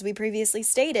reader, as we previously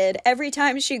stated, every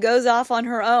time she goes off on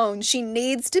her own, she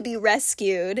needs to be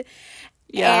rescued.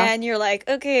 Yeah. And you're like,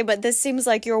 okay, but this seems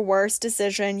like your worst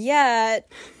decision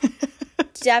yet.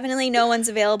 Definitely no one's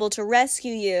available to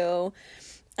rescue you.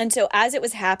 And so as it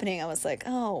was happening, I was like,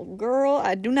 oh, girl,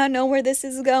 I do not know where this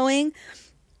is going.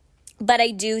 But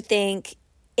I do think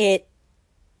it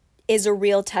is a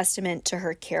real testament to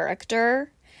her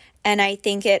character. And I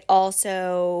think it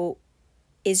also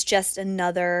is just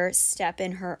another step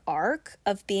in her arc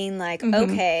of being like,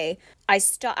 okay, I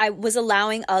was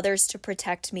allowing others to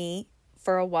protect me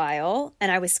for a while,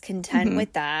 and I was content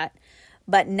with that.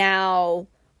 But now,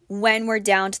 when we're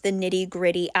down to the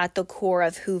nitty-gritty at the core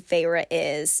of who Feyre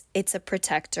is, it's a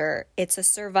protector, it's a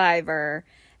survivor.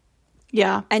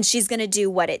 Yeah. And she's going to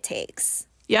do what it takes.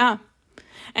 Yeah.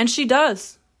 And she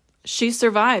does. She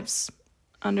survives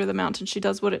under the mountain. She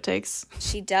does what it takes.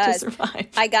 She does. To survive.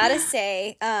 I gotta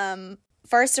say,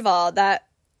 first of all, that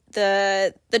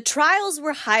the trials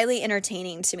were highly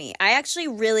entertaining to me. I actually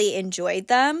really enjoyed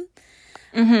them.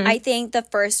 I think the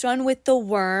first one with the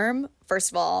worm,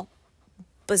 first of all,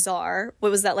 bizarre. What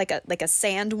was that, like a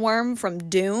sandworm from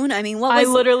Dune? I mean, what was...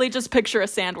 I literally just picture a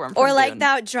sandworm from or like Dune.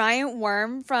 that giant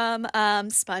worm from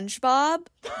SpongeBob.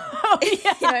 Oh,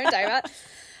 yeah. You know what I'm talking about?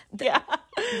 Yeah.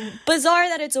 Bizarre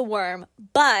that it's a worm,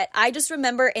 but I just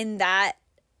remember in that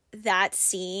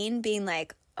scene being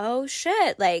like, oh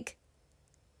shit, like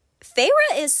Feyre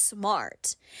is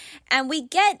smart. And we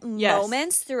get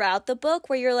moments throughout the book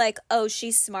where you're like, oh,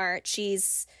 she's smart.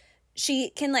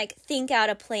 She can like think out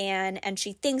a plan and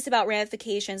she thinks about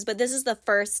ramifications, but this is the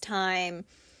first time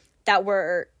that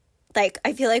we're like,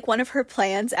 I feel like one of her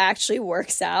plans actually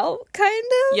works out, kind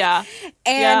of. Yeah.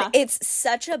 And it's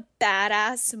such a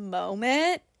badass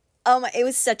moment. It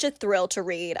was such a thrill to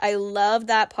read. I love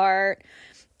that part.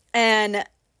 And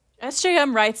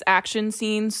SJM writes action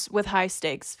scenes with high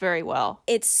stakes very well.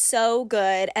 it's so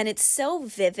good and it's so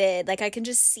vivid. Like I can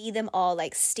just see them all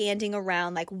like standing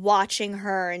around, like watching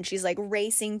her, and she's like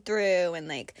racing through, and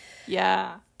like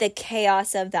the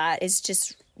chaos of that is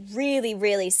just really,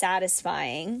 really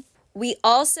satisfying. We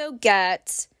also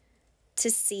get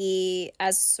to see,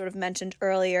 as sort of mentioned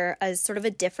earlier, a sort of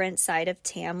a different side of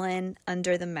Tamlin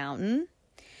under the mountain.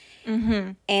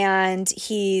 And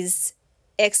he's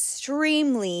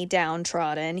extremely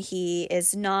downtrodden. He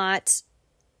is not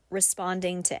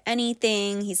responding to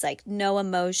anything. He's like no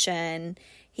emotion.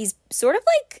 He's sort of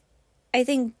like, I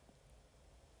think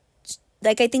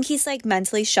he's like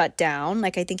mentally shut down.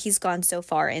 Like I think he's gone so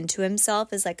far into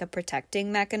himself as like a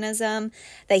protecting mechanism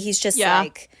that he's just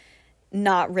like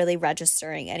not really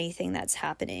registering anything that's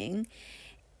happening.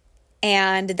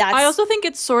 And that's... I also think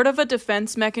it's sort of a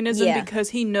defense mechanism because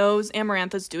he knows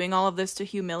Amarantha's doing all of this to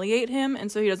humiliate him,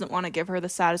 and so he doesn't want to give her the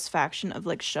satisfaction of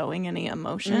like showing any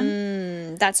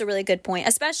emotion. That's a really good point,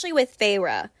 especially with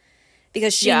Feyre,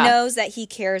 because she knows that he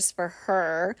cares for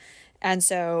her, and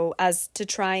so as to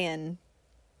try and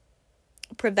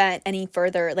prevent any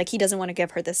further, like he doesn't want to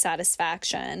give her the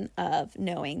satisfaction of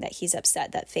knowing that he's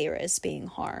upset that Feyre is being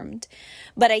harmed.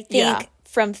 But I think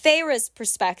from Feyre's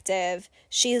perspective,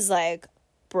 she's like,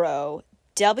 bro,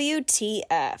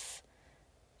 WTF.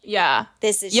 Yeah.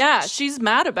 This is... Yeah, she's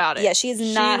mad about it. Yeah, she's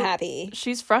not happy.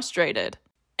 She's frustrated.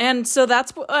 And so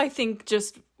that's what I think,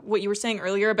 just what you were saying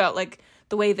earlier about like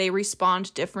the way they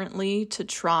respond differently to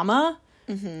trauma.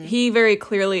 He very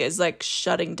clearly is like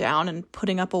shutting down and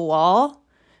putting up a wall,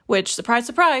 which, surprise,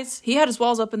 surprise, he had his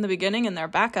walls up in the beginning and they're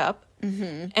back up.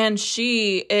 And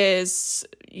she is,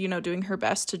 you know, doing her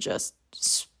best to just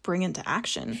spring into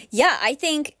action. Yeah, I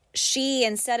think she,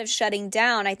 instead of shutting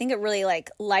down, I think it really like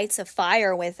lights a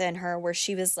fire within her where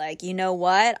she was like, you know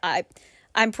what,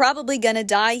 I'm probably gonna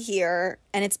die here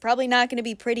and it's probably not gonna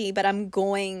be pretty, but I'm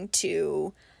going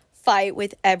to fight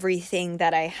with everything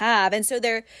that I have. And so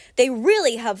they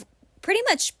really have pretty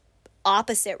much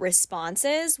opposite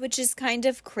responses, which is kind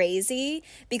of crazy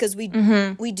because we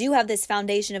do have this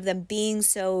foundation of them being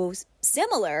so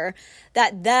similar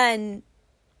that then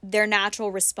their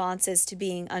natural responses to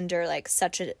being under like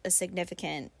such a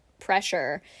significant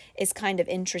pressure is kind of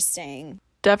interesting.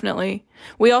 Definitely.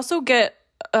 We also get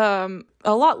a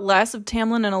lot less of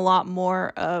Tamlin and a lot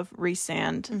more of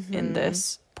Rhysand in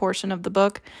this portion of the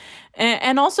book,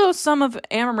 and also some of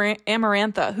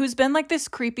Amarantha, who's been like this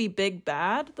creepy big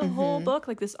bad the whole book,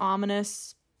 like this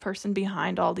ominous person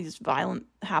behind all these violent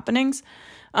happenings,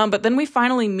 but then we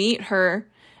finally meet her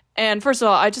And first of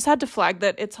all, I just had to flag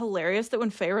that it's hilarious that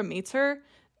when Feyre meets her,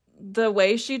 the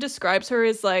way she describes her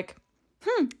is like,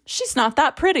 she's not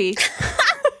that pretty.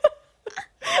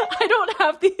 I don't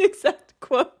have the exact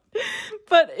quote,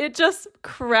 but it just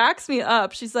cracks me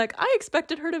up. She's like, I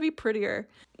expected her to be prettier.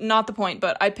 Not the point,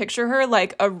 but I picture her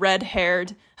like a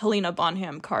red-haired Helena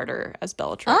Bonham Carter as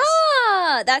Bellatrix.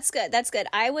 Ah, that's good. That's good.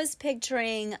 I was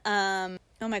picturing, oh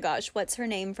my gosh, what's her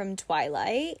name from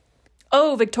Twilight?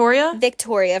 Oh, Victoria?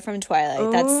 Victoria from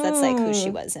Twilight. That's like who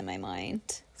she was in my mind.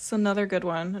 It's another good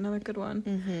one. Another good one.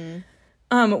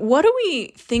 Mm-hmm. What do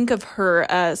we think of her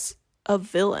as a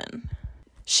villain?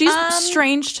 She's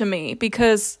strange to me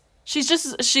because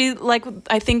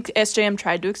I think SJM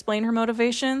tried to explain her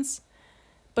motivations,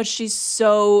 but she's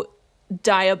so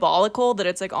diabolical that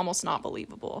it's like almost not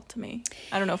believable to me.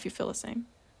 I don't know if you feel the same.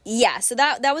 Yeah, so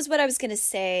that was what I was going to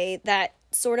say, that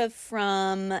sort of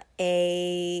from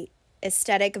a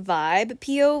aesthetic vibe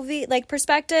POV like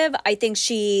perspective, I think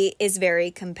she is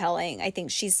very compelling. I think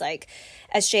she's like,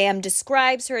 as SJM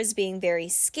describes her, as being very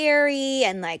scary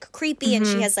and like creepy, and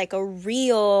she has like a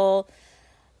real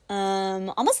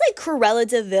almost like Cruella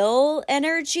de Vil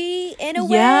energy in a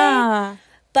way.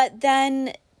 But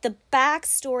then the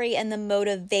backstory and the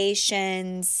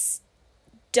motivations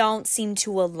don't seem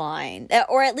to align,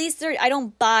 or at least I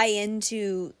don't buy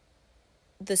into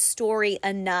the story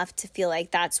enough to feel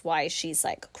like that's why she's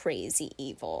like crazy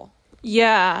evil.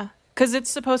 Yeah, because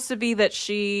it's supposed to be that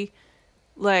she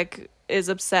like is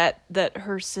upset that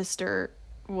her sister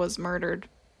was murdered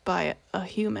by a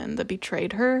human that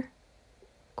betrayed her.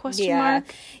 Question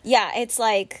mark? Yeah, it's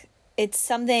like, it's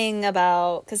something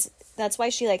about, because that's why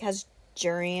she like has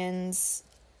Jurian's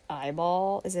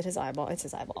eyeball. Is it his eyeball? It's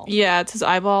his eyeball. Yeah, it's his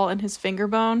eyeball and his finger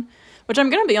bone, which I'm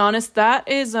gonna be honest, that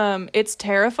is it's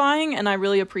terrifying, and I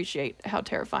really appreciate how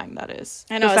terrifying that is.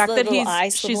 I know, the fact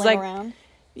that she's like around.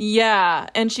 Yeah,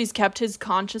 and she's kept his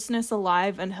consciousness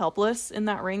alive and helpless in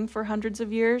that ring for hundreds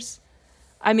of years.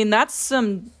 I mean, that's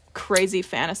some crazy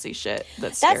fantasy shit.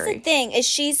 That's scary. That's the thing, is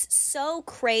she's so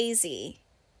crazy.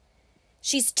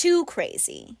 She's too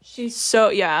crazy. She's so,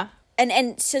 yeah.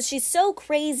 And so she's so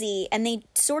crazy, and they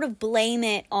sort of blame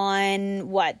it on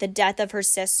the death of her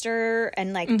sister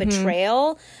and like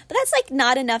betrayal. But that's like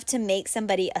not enough to make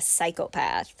somebody a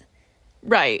psychopath.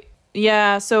 Right.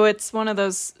 Yeah. So it's one of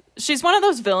those, she's one of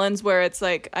those villains where it's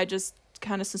like, I just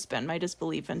kind of suspend my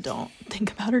disbelief and don't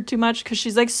think about her too much, because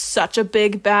she's like such a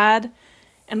big bad,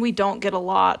 and we don't get a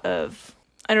lot of,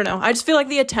 I don't know. I just feel like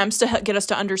the attempts to get us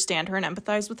to understand her and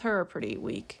empathize with her are pretty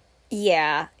weak.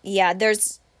 Yeah. Yeah.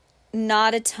 There's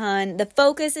not a ton. The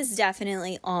focus is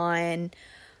definitely on,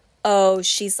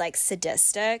 she's like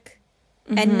sadistic,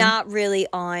 and not really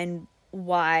on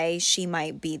why she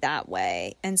might be that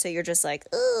way. And so you're just like,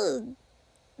 ugh,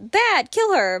 bad,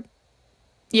 kill her.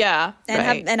 Yeah.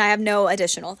 And I have no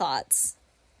additional thoughts.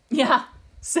 Yeah.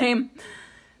 Same.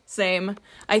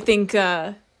 I think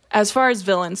as far as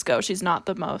villains go, she's not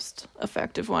the most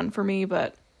effective one for me,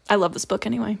 but I love this book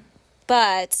anyway.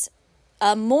 But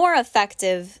a more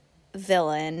effective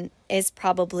villain is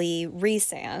probably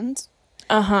Rhysand.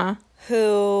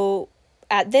 Who,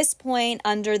 at this point,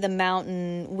 under the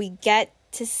mountain, we get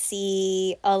to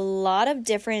see a lot of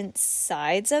different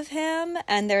sides of him,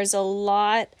 and there's a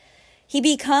lot. He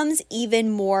becomes even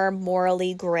more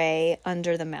morally gray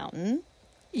under the mountain.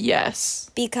 Yes.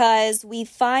 Because we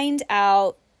find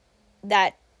out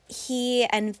that he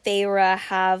and Feyre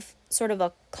have sort of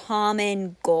a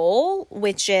common goal,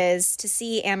 which is to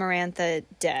see Amarantha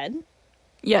dead.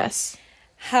 Yes.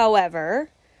 However,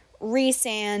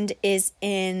 Rhysand is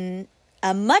in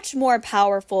a much more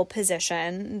powerful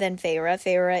position than Feyre.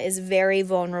 Feyre is very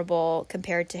vulnerable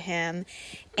compared to him,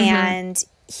 and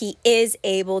he is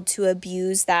able to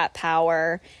abuse that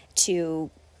power to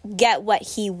get what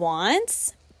he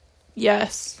wants.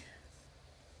 Yes.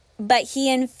 But he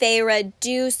and Feyre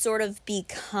do sort of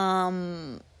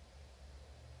become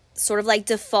sort of like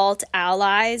default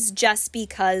allies, just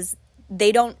because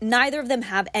neither of them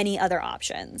have any other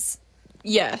options.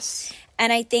 Yes.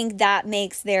 And I think that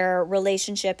makes their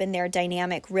relationship and their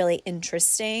dynamic really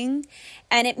interesting.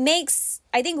 And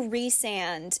I think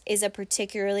Rhysand is a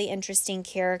particularly interesting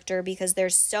character because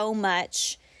there's so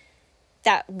much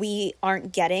that we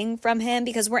aren't getting from him,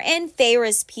 because we're in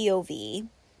Feyre's POV.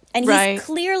 And he's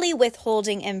clearly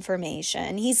withholding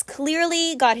information. He's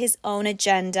clearly got his own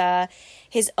agenda,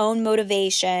 his own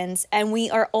motivations, and we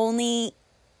are only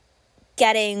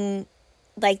getting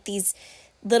like these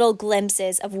little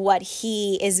glimpses of what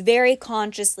he is very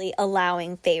consciously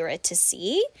allowing Feyre to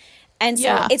see. And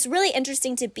so it's really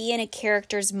interesting to be in a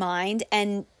character's mind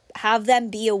and have them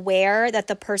be aware that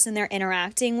the person they're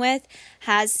interacting with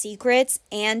has secrets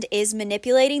and is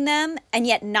manipulating them, and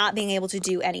yet not being able to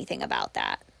do anything about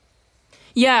that.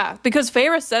 Yeah, because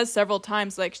Feyre says several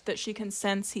times like that she can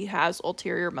sense he has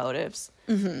ulterior motives.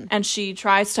 Mm-hmm. And she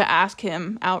tries to ask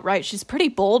him outright. She's pretty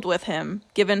bold with him,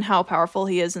 given how powerful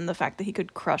he is and the fact that he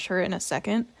could crush her in a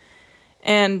second.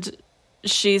 And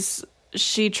she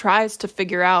tries to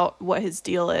figure out what his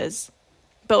deal is.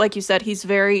 But like you said, he's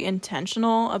very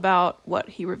intentional about what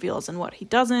he reveals and what he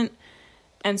doesn't.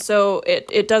 And so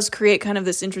it does create kind of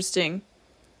this interesting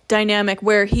dynamic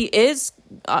where he is,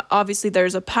 obviously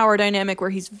there's a power dynamic where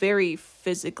he's very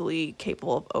physically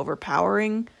capable of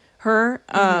overpowering her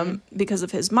because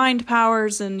of his mind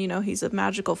powers, and, you know, he's a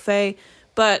magical fae.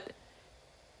 But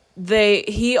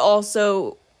he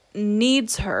also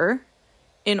needs her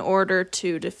in order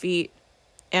to defeat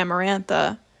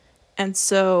Amarantha. And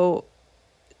so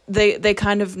they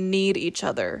kind of need each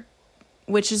other,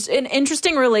 which is an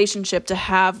interesting relationship to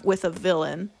have with a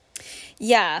villain.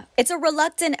 Yeah, it's a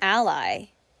reluctant ally.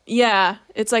 Yeah,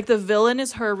 it's like the villain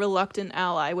is her reluctant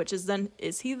ally, which is then,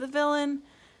 is he the villain?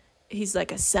 He's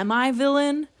like a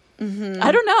semi-villain. Mm-hmm.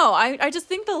 I don't know. I just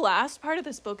think the last part of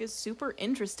this book is super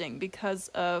interesting because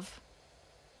of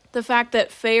the fact that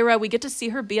Feyre, we get to see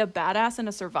her be a badass and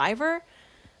a survivor,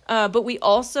 but we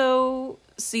also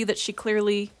see that she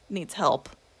clearly needs help.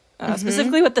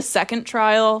 Specifically with the second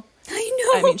trial.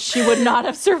 I know. I mean, she would not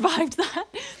have survived that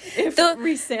if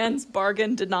Rhysand's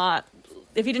bargain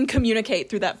if he didn't communicate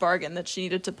through that bargain that she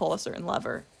needed to pull a certain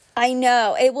lever. I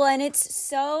know. And it's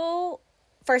so...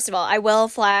 First of all, I will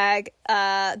flag,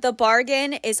 the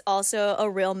bargain is also a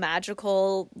real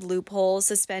magical loophole,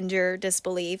 suspend your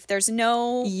disbelief. There's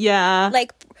no... Yeah.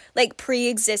 Like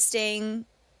pre-existing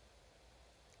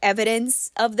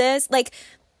evidence of this. Like,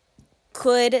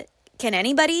 can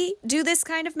anybody do this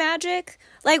kind of magic?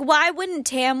 Like, why wouldn't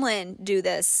Tamlin do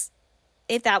this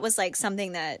if that was, like,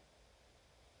 something that...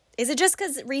 Is it just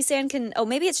because Rhysand can... Oh,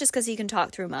 maybe it's just because he can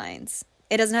talk through minds.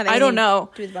 It doesn't have anything I don't know.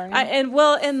 to do with the bargain.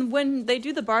 And when they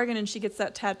do the bargain and she gets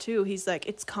that tattoo, he's like,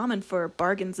 it's common for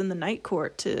bargains in the Night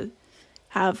Court to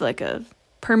have, like, a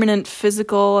permanent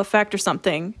physical effect or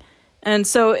something. And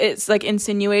so it's, like,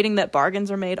 insinuating that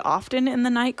bargains are made often in the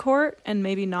Night Court and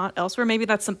maybe not elsewhere. Maybe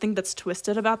that's something that's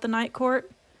twisted about the Night Court.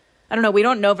 I don't know. We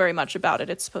don't know very much about it.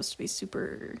 It's supposed to be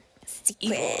super...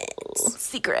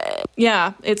 Secret.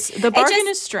 Yeah, the bargain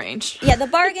is strange. Yeah, the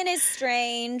bargain is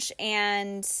strange,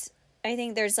 and I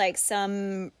think there's like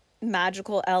some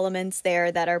magical elements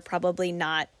there that are probably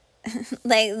not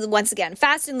like, once again,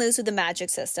 fast and loose with the magic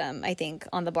system, I think,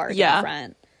 on the bargain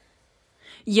front.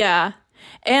 Yeah.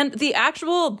 And the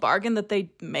actual bargain that they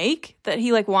make, that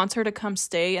he like wants her to come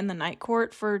stay in the Night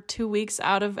Court for 2 weeks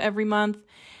out of every month,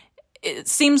 it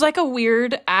seems like a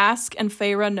weird ask, and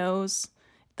Feyre knows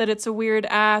that it's a weird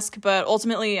ask, but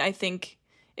ultimately I think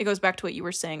it goes back to what you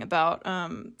were saying about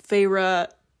Feyre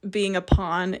being a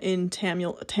pawn in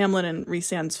Tamlin and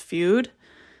Rhysand's feud,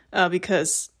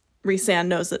 because Rhysand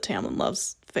knows that Tamlin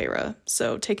loves Feyre,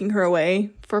 so taking her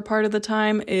away for a part of the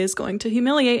time is going to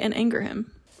humiliate and anger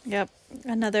him. Yep.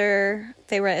 Another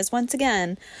Feyre is once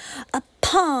again a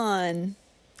pawn.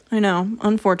 I know,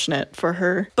 unfortunate for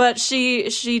her. But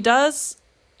she does,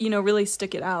 really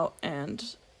stick it out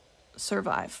and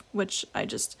survive, which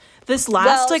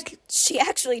she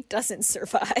actually doesn't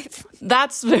survive.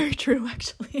 That's very true,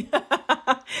 actually.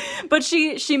 But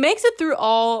she makes it through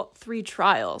all 3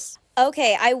 trials.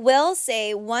 Okay, I will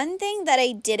say one thing that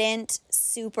I didn't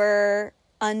super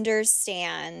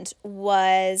understand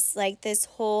was like this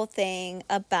whole thing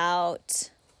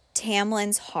about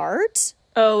Tamlin's heart.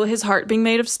 Oh, his heart being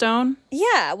made of stone?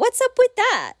 Yeah, what's up with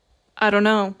that? I don't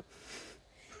know.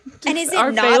 And is it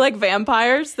Are not... Fae like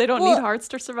vampires? They don't need hearts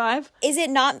to survive? Is it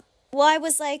not... Well, I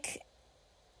was like...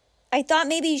 I thought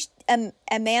maybe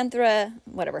Amanthra,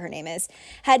 whatever her name is,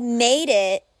 had made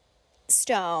it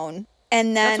stone,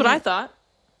 and then... That's what I thought.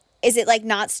 Is it like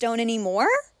not stone anymore?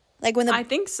 Like when I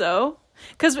think so.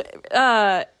 Because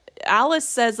Alice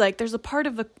says, like, there's a part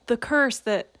of the curse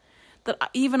that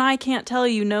even I can't tell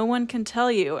you, no one can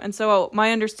tell you. And so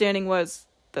my understanding was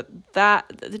that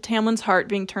the Tamlin's heart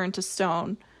being turned to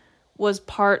stone was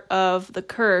part of the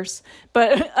curse.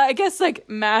 But I guess, like,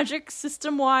 magic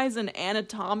system-wise and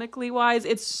anatomically wise,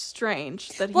 it's strange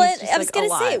that he's just, I was gonna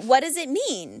say, what does it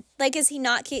mean? Like, is he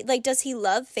not... does he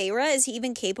love Feyre? Is he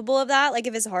even capable of that? Like,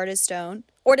 if his heart is stone?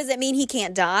 Or does it mean he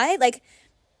can't die? Like...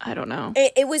 I don't know.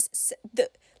 It was...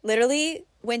 literally,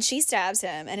 when she stabs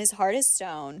him and his heart is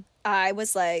stone, I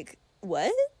was like,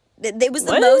 what? It was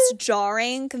the most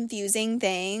jarring, confusing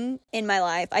thing in my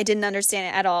life. I didn't understand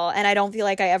it at all, and I don't feel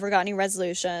like I ever got any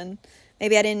resolution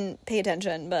Maybe I didn't pay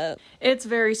attention, but It's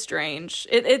very strange.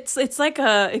 It's like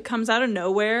it comes out of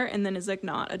nowhere and then is like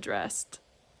not addressed.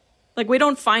 Like we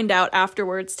don't find out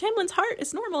afterwards. Tamlin's heart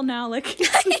is normal now. Like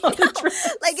it's not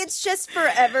addressed. like it's just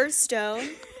forever stone.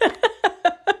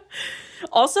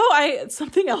 Also,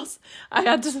 something else I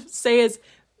had to say is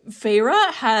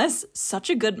Feyre has such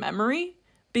a good memory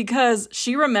because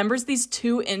she remembers these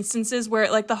two instances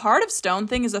where like the heart of stone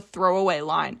thing is a throwaway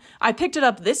line. I picked it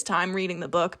up this time reading the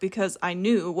book because I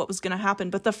knew what was going to happen.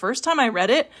 But the first time I read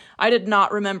it, I did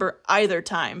not remember either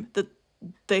time that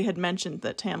they had mentioned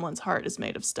that Tamlin's heart is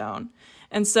made of stone.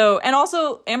 And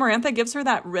also Amarantha gives her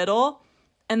that riddle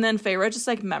and then Feyre just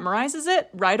like memorizes it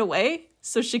right away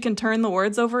so she can turn the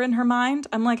words over in her mind.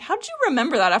 I'm like, how'd you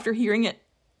remember that after hearing it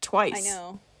twice?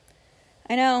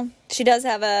 I know. She does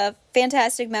have a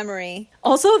fantastic memory.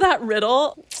 Also, that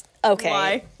riddle. Okay.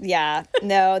 Why? Yeah.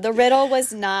 No, the riddle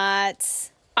was not.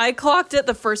 I clocked it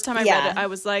the first time I read it. I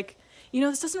was like,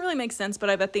 this doesn't really make sense, but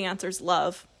I bet the answer's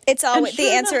love. It's always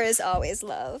the answer is always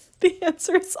love. The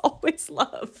answer is always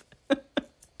love.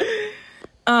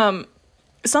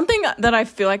 Something that I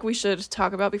feel like we should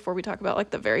talk about before we talk about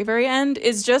like the very, very end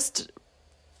is just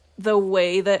the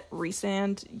way that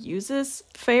Rhysand uses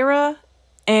Feyre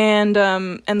and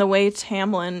the way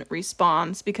Tamlin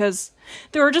responds, because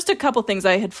there were just a couple things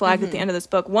I had flagged at the end of this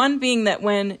book. One being that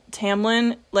when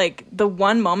Tamlin, like the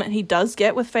one moment he does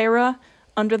get with Feyre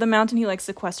under the mountain, he like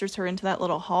sequesters her into that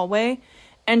little hallway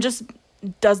and just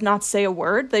does not say a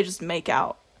word. They just make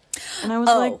out. And I was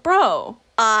like, bro,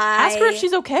 ask her if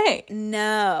she's okay.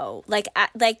 No. Like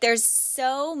there's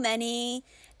so many.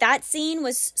 That scene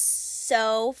was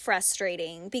so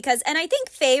frustrating because, and I think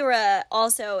Feyre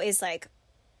also is like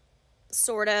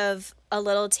sort of a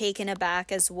little taken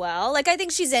aback as well. Like I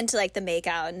think she's into like the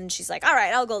makeout and she's like, all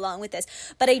right, I'll go along with this.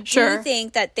 But I do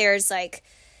think that there's like,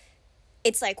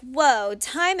 it's like, whoa,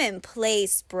 time and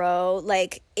place, bro.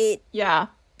 Like it. Yeah.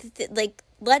 Like,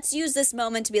 let's use this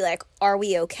moment to be like, are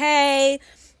we okay?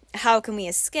 How can we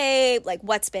escape? Like,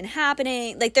 what's been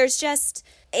happening? Like, there's just,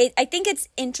 I think it's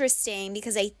interesting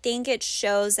because I think it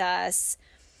shows us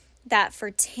that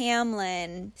for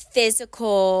Tamlin,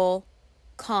 physical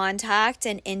contact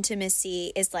and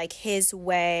intimacy is like his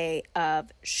way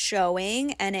of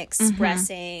showing and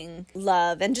expressing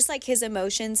love and just like his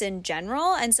emotions in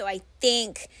general. And so I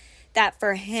think that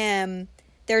for him,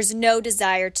 there's no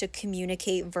desire to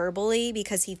communicate verbally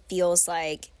because he feels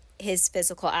like his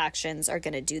physical actions are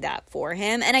going to do that for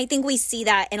him. And I think we see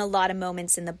that in a lot of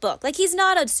moments in the book. Like, he's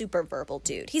not a super verbal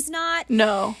dude. He's not.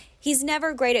 No. He's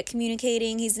never great at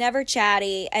communicating. He's never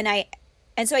chatty.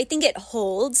 And so I think it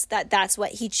holds that that's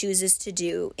what he chooses to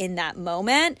do in that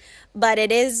moment. But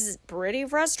it is pretty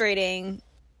frustrating.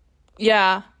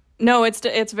 Yeah. No,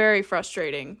 it's very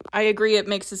frustrating. I agree it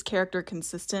makes his character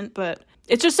consistent, but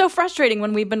it's just so frustrating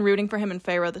when we've been rooting for him and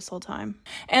Feyre this whole time.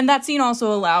 And that scene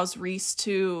also allows Rhys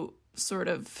to sort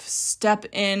of step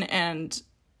in and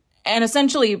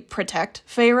essentially protect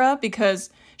Feyre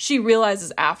because she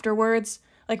realizes afterwards,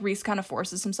 like Rhys kind of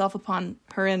forces himself upon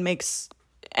her and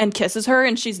kisses her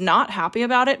and she's not happy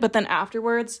about it. But then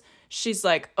afterwards, she's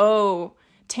like, oh,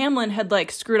 Tamlin had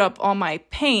like screwed up all my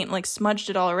paint, like smudged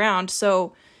it all around.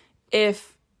 So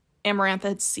if Amarantha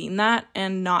had seen that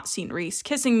and not seen Rhys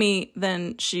kissing me,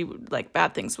 then she like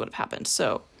bad things would have happened.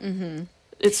 So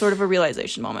it's sort of a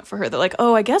realization moment for her that like,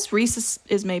 oh, I guess Rhys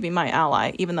is maybe my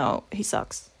ally, even though he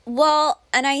sucks. Well,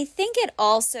 and I think it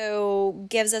also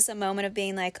gives us a moment of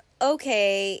being like,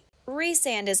 okay,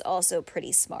 Rhysand is also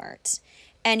pretty smart.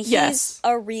 And he's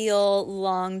a real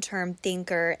long-term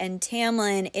thinker. And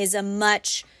Tamlin is a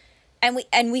much...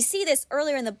 And we see this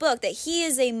earlier in the book that he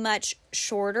is a much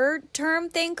shorter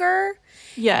term thinker.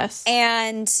 Yes.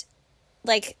 And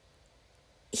like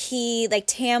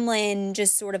Tamlin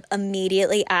just sort of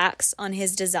immediately acts on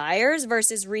his desires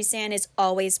versus Rhysand is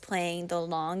always playing the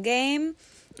long game.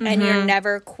 And you're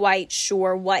never quite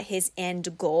sure what his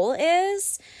end goal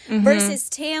is. Versus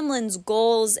Tamlin's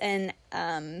goals and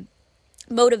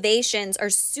motivations are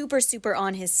super, super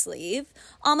on his sleeve,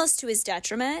 almost to his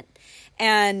detriment.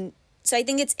 And so I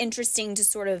think it's interesting to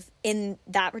sort of, in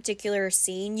that particular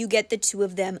scene, you get the two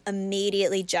of them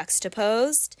immediately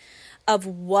juxtaposed of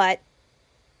what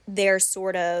their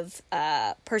sort of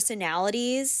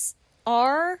personalities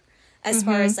are as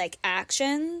far as like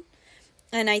action.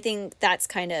 And I think that's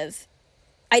kind of,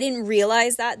 I didn't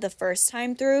realize that the first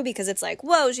time through because it's like,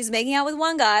 whoa, she's making out with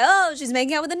one guy. Oh, she's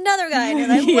making out with another guy. And you're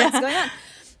like, what's going on?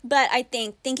 But I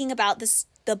think thinking about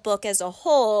the book as a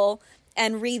whole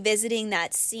and revisiting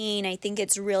that scene, I think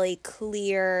it's really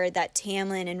clear that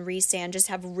Tamlin and Rhysand just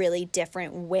have really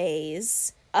different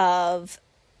ways of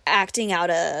acting out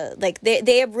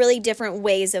they have really different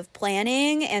ways of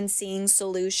planning and seeing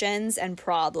solutions and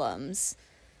problems.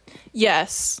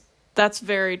 Yes, that's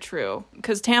very true.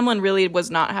 Because Tamlin really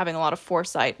was not having a lot of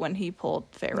foresight when he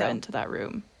pulled Feyre into that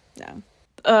room. No.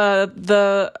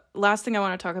 The last thing I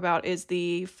want to talk about is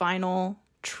the final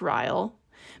trial,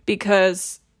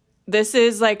 because this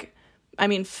is like, I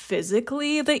mean,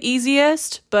 physically the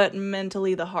easiest, but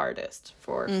mentally the hardest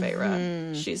for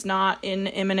Feyre. She's not in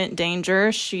imminent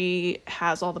danger. She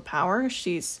has all the power.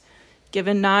 She's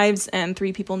given knives and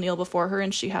 3 people kneel before her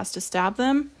and she has to stab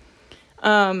them.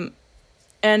 And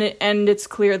it's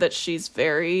clear that she's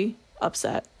very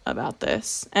upset about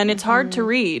this. And it's hard to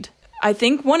read. I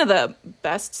think one of the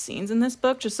best scenes in this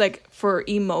book, just like for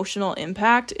emotional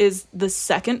impact, is the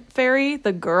second fairy,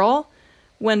 the girl,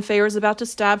 when Feyre's about to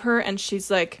stab her and she's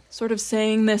like sort of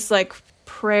saying this like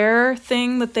prayer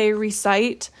thing that they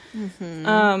recite.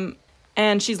 And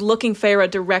she's looking Feyre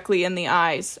directly in the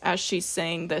eyes as she's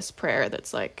saying this prayer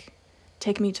that's like,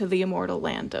 take me to the immortal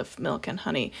land of milk and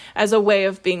honey, as a way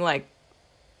of being like,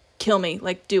 kill me,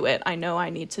 like, do it. I know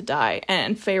I need to die.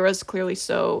 And Feyre's clearly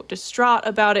so distraught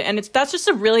about it. And that's just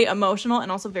a really emotional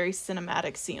and also very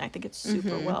cinematic scene. I think it's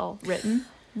super well written.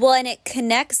 Well, and it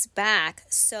connects back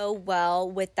so well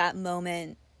with that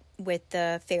moment with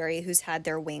the fairy who's had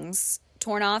their wings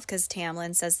torn off, because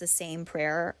Tamlin says the same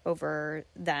prayer over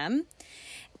them.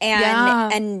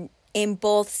 And in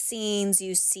both scenes,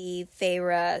 you see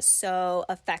Feyre so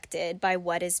affected by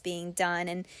what is being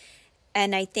done.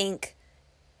 And I think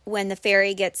when the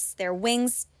fairy gets their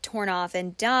wings torn off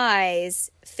and dies,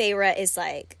 Feyre is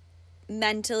like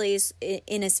mentally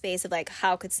in a space of like,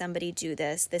 how could somebody do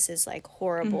this? This is like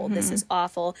horrible. This is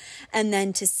awful. And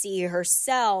then to see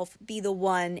herself be the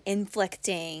one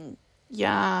inflicting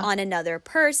on another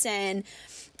person,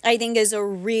 I think is it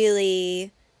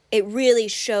really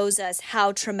shows us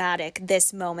how traumatic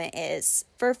this moment is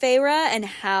for Feyre and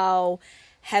how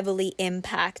heavily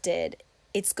impacted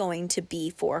it's going to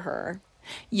be for her.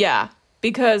 Yeah,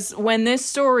 because when this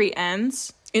story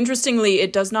ends, interestingly,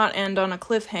 it does not end on a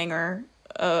cliffhanger,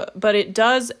 but it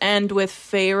does end with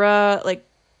Feyre,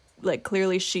 like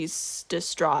clearly she's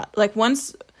distraught. Like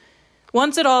once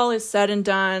it all is said and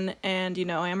done and, you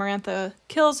know, Amarantha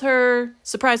kills her,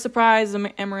 surprise, surprise,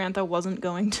 Amarantha wasn't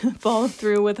going to follow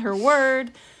through with her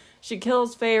word. She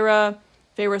kills Feyre.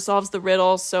 Feyre solves the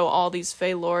riddle, so all these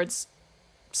Fey Lords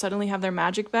suddenly have their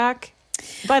magic back.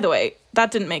 By the way,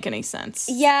 that didn't make any sense.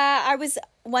 Yeah, I was,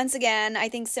 once again, I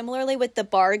think similarly with the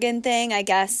bargain thing, I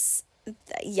guess,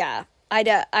 yeah.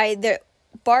 The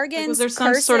bargains, was there some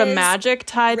curses, sort of magic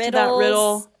tied to that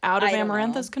riddle out of I don't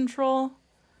Amarantha's control?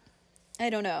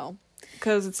 I don't know.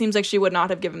 Because it seems like she would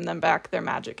not have given them back their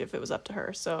magic if it was up to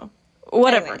her, so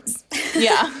whatever.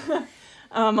 Yeah.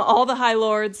 All the High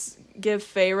Lords give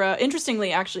Feyre...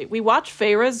 Interestingly, actually, we watch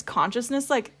Feyre's consciousness,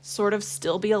 like, sort of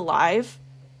still be alive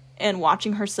and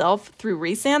watching herself through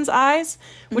Rhysand's eyes,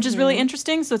 which is really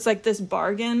interesting. So it's like this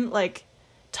bargain, like,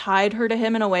 tied her to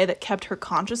him in a way that kept her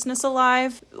consciousness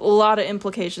alive. A lot of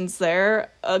implications there,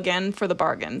 again, for the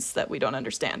bargains that we don't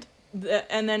understand.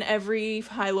 And then every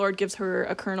High Lord gives her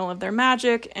a kernel of their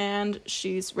magic, and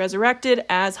she's resurrected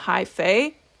as High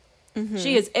Fae.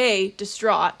 She is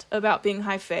distraught about being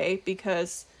High Fae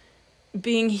because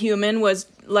being human was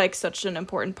like such an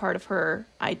important part of her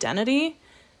identity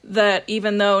that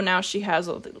even though now she has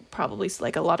probably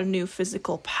like a lot of new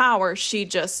physical power, she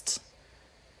doesn't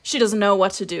know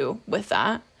what to do with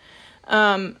that.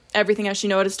 Everything as she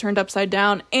know it is turned upside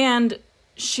down, and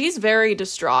she's very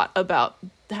distraught about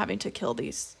having to kill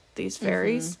these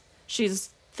fairies.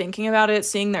 She's thinking about it,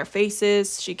 seeing their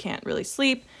faces. She can't really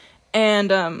sleep,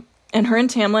 and her and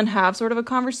Tamlin have sort of a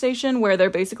conversation where they're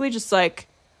basically just like,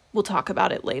 we'll talk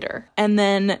about it later. And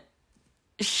then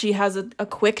she has a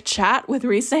quick chat with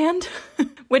Rhysand,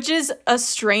 which is a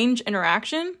strange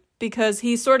interaction because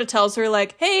he sort of tells her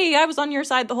like, hey, I was on your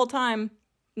side the whole time,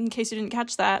 in case you didn't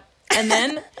catch that. And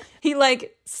then he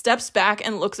like steps back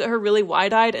and looks at her really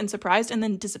wide-eyed and surprised and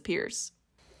then disappears.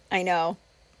 I know.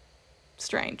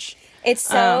 Strange. It's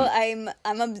so,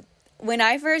 when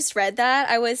I first read that,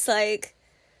 I was like,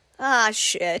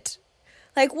 shit.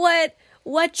 Like,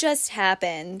 what just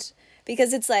happened?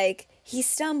 Because it's like, he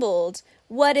stumbled.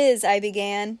 What is, I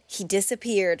began. He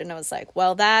disappeared. And I was like,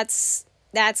 well, that's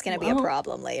going to be a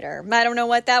problem later. I don't know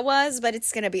what that was, but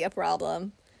it's going to be a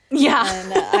problem.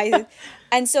 Yeah.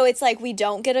 And so it's like, we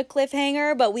don't get a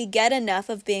cliffhanger, but we get enough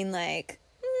of being like,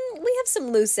 we have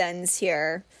some loose ends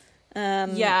here.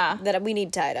 That we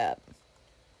need tied up.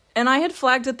 And I had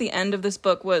flagged at the end of this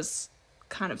book was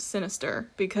kind of sinister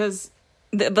because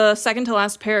the second to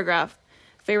last paragraph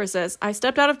Feyre says, I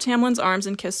stepped out of Tamlin's arms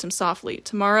and kissed him softly.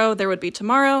 Tomorrow, there would be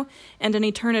tomorrow, and an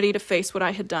eternity to face what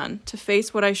I had done, to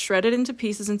face what I shredded into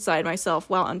pieces inside myself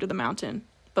while under the mountain.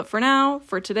 But for now,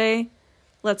 for today,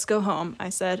 let's go home, I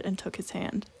said, and took his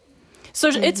hand. So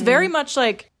it's very much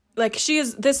like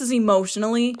this is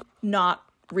emotionally not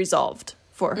resolved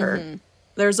for her.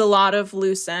 There's a lot of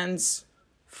loose ends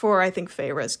for, I think,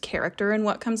 Feyre's character and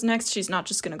what comes next. She's not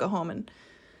just going to go home and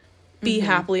be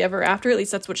happily ever after. At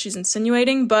least that's what she's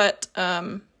insinuating. But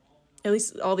at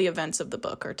least all the events of the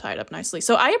book are tied up nicely.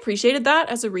 So I appreciated that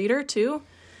as a reader, too,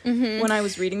 when I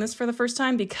was reading this for the first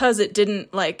time, because it didn't,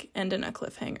 end in a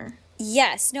cliffhanger.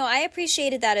 Yes. No, I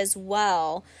appreciated that as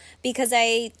well, because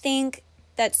I think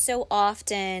that so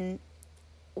often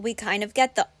we kind of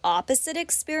get the opposite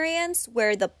experience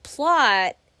where the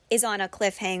plot is on a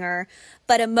cliffhanger,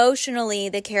 but emotionally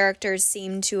the characters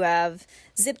seem to have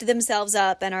zipped themselves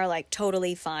up and are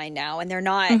totally fine now, and they're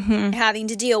not having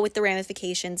to deal with the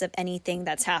ramifications of anything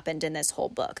that's happened in this whole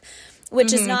book,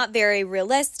 which is not very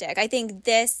realistic. I think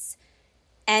this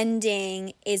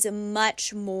ending is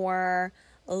much more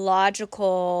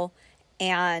logical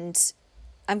and,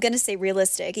 I'm going to say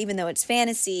realistic, even though it's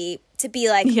fantasy, to be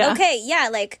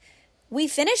we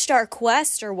finished our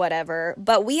quest or whatever,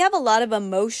 but we have a lot of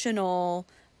emotional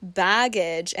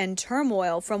baggage and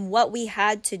turmoil from what we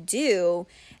had to do.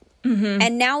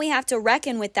 And now we have to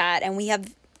reckon with that.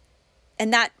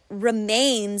 And that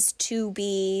remains to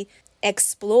be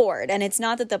explored. And it's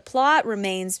not that the plot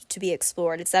remains to be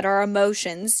explored. It's that our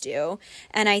emotions do.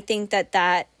 And I think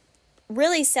that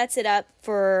really sets it up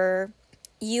for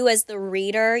you as the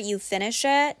reader. You finish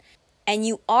it and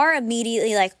you are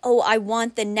immediately like, oh, I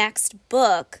want the next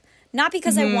book. Not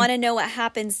because I want to know what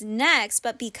happens next,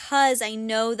 but because I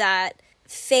know that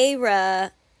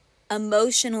Feyre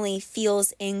emotionally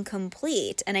feels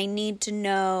incomplete. And I need to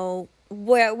know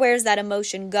where's that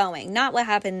emotion going. Not what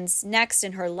happens next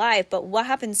in her life, but what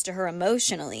happens to her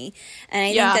emotionally. And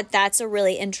I think that that's a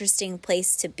really interesting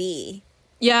place to be.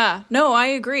 Yeah, no, I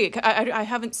agree. I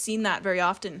haven't seen that very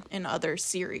often in other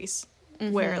series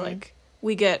where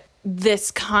we get this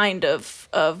kind of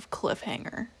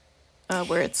cliffhanger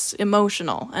where it's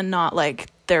emotional and not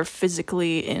they're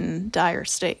physically in dire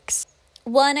stakes.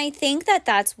 Well, and I think that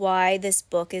that's why this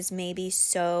book is maybe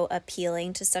so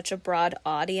appealing to such a broad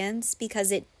audience,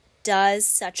 because it does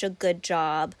such a good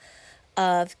job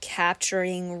of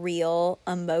capturing real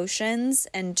emotions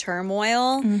and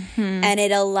turmoil, and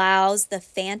it allows the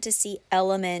fantasy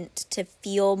element to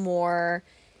feel more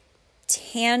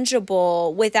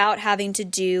tangible without having to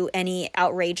do any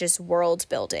outrageous world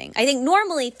building. I think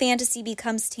normally fantasy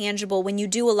becomes tangible when you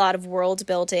do a lot of world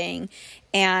building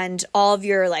and all of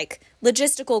your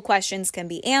logistical questions can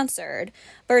be answered,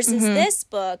 versus this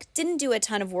book didn't do a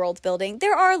ton of world building.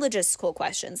 There are logistical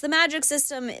questions. The magic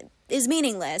system is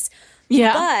meaningless.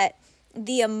 Yeah. But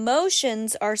the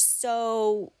emotions are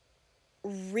so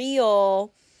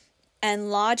real and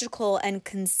logical and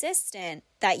consistent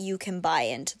that you can buy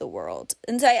into the world.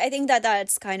 And so I think that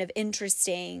that's kind of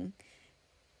interesting,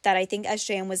 that I think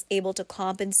SJM was able to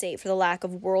compensate for the lack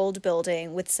of world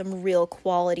building with some real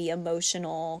quality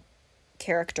emotional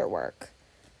character work.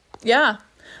 Yeah,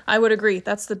 I would agree.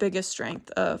 That's the biggest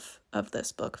strength of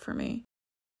this book for me.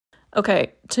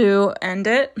 Okay, to end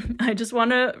it, I just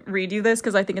want to read you this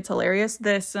because I think it's hilarious.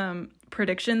 This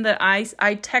prediction that I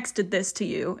texted this to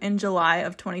you in July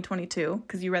of 2022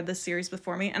 because you read this series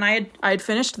before me, and I had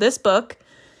finished this book,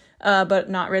 but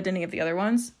not read any of the other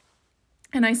ones.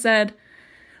 And I said,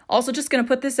 also just going to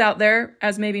put this out there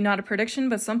as maybe not a prediction,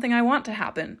 but something I want to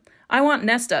happen. I want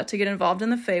Nesta to get involved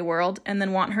in the Fae world and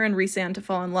then want her and Rhysand to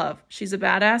fall in love. She's a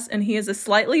badass, and he is a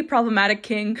slightly problematic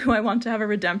king who I want to have a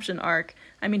redemption arc.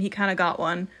 I mean, he kind of got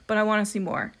one, but I want to see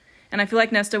more. And I feel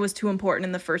like Nesta was too important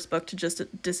in the first book to just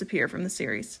disappear from the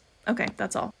series. Okay,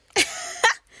 that's all.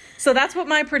 So that's what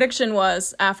my prediction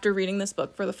was after reading this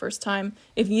book for the first time.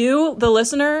 If you, the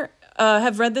listener,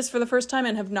 have read this for the first time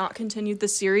and have not continued the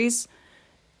series,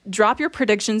 drop your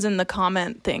predictions in the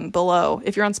comment thing below.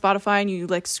 If you're on Spotify and you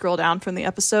scroll down from the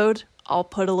episode, I'll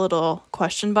put a little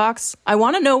question box. I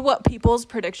want to know what people's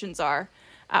predictions are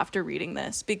after reading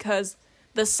this, because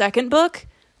the second book,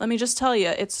 let me just tell you,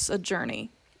 it's a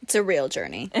journey. It's a real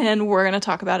journey. And we're going to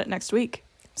talk about it next week.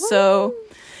 Woo! So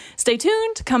stay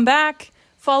tuned, come back,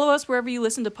 follow us wherever you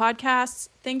listen to podcasts.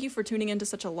 Thank you for tuning into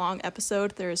such a long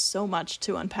episode. There is so much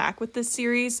to unpack with this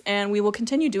series, and we will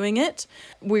continue doing it.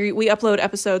 We upload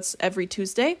episodes every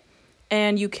Tuesday,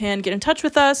 and you can get in touch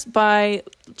with us by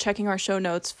checking our show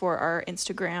notes for our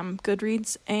Instagram,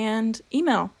 Goodreads, and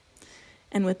email.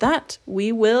 And with that,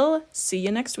 we will see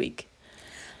you next week.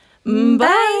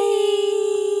 Bye!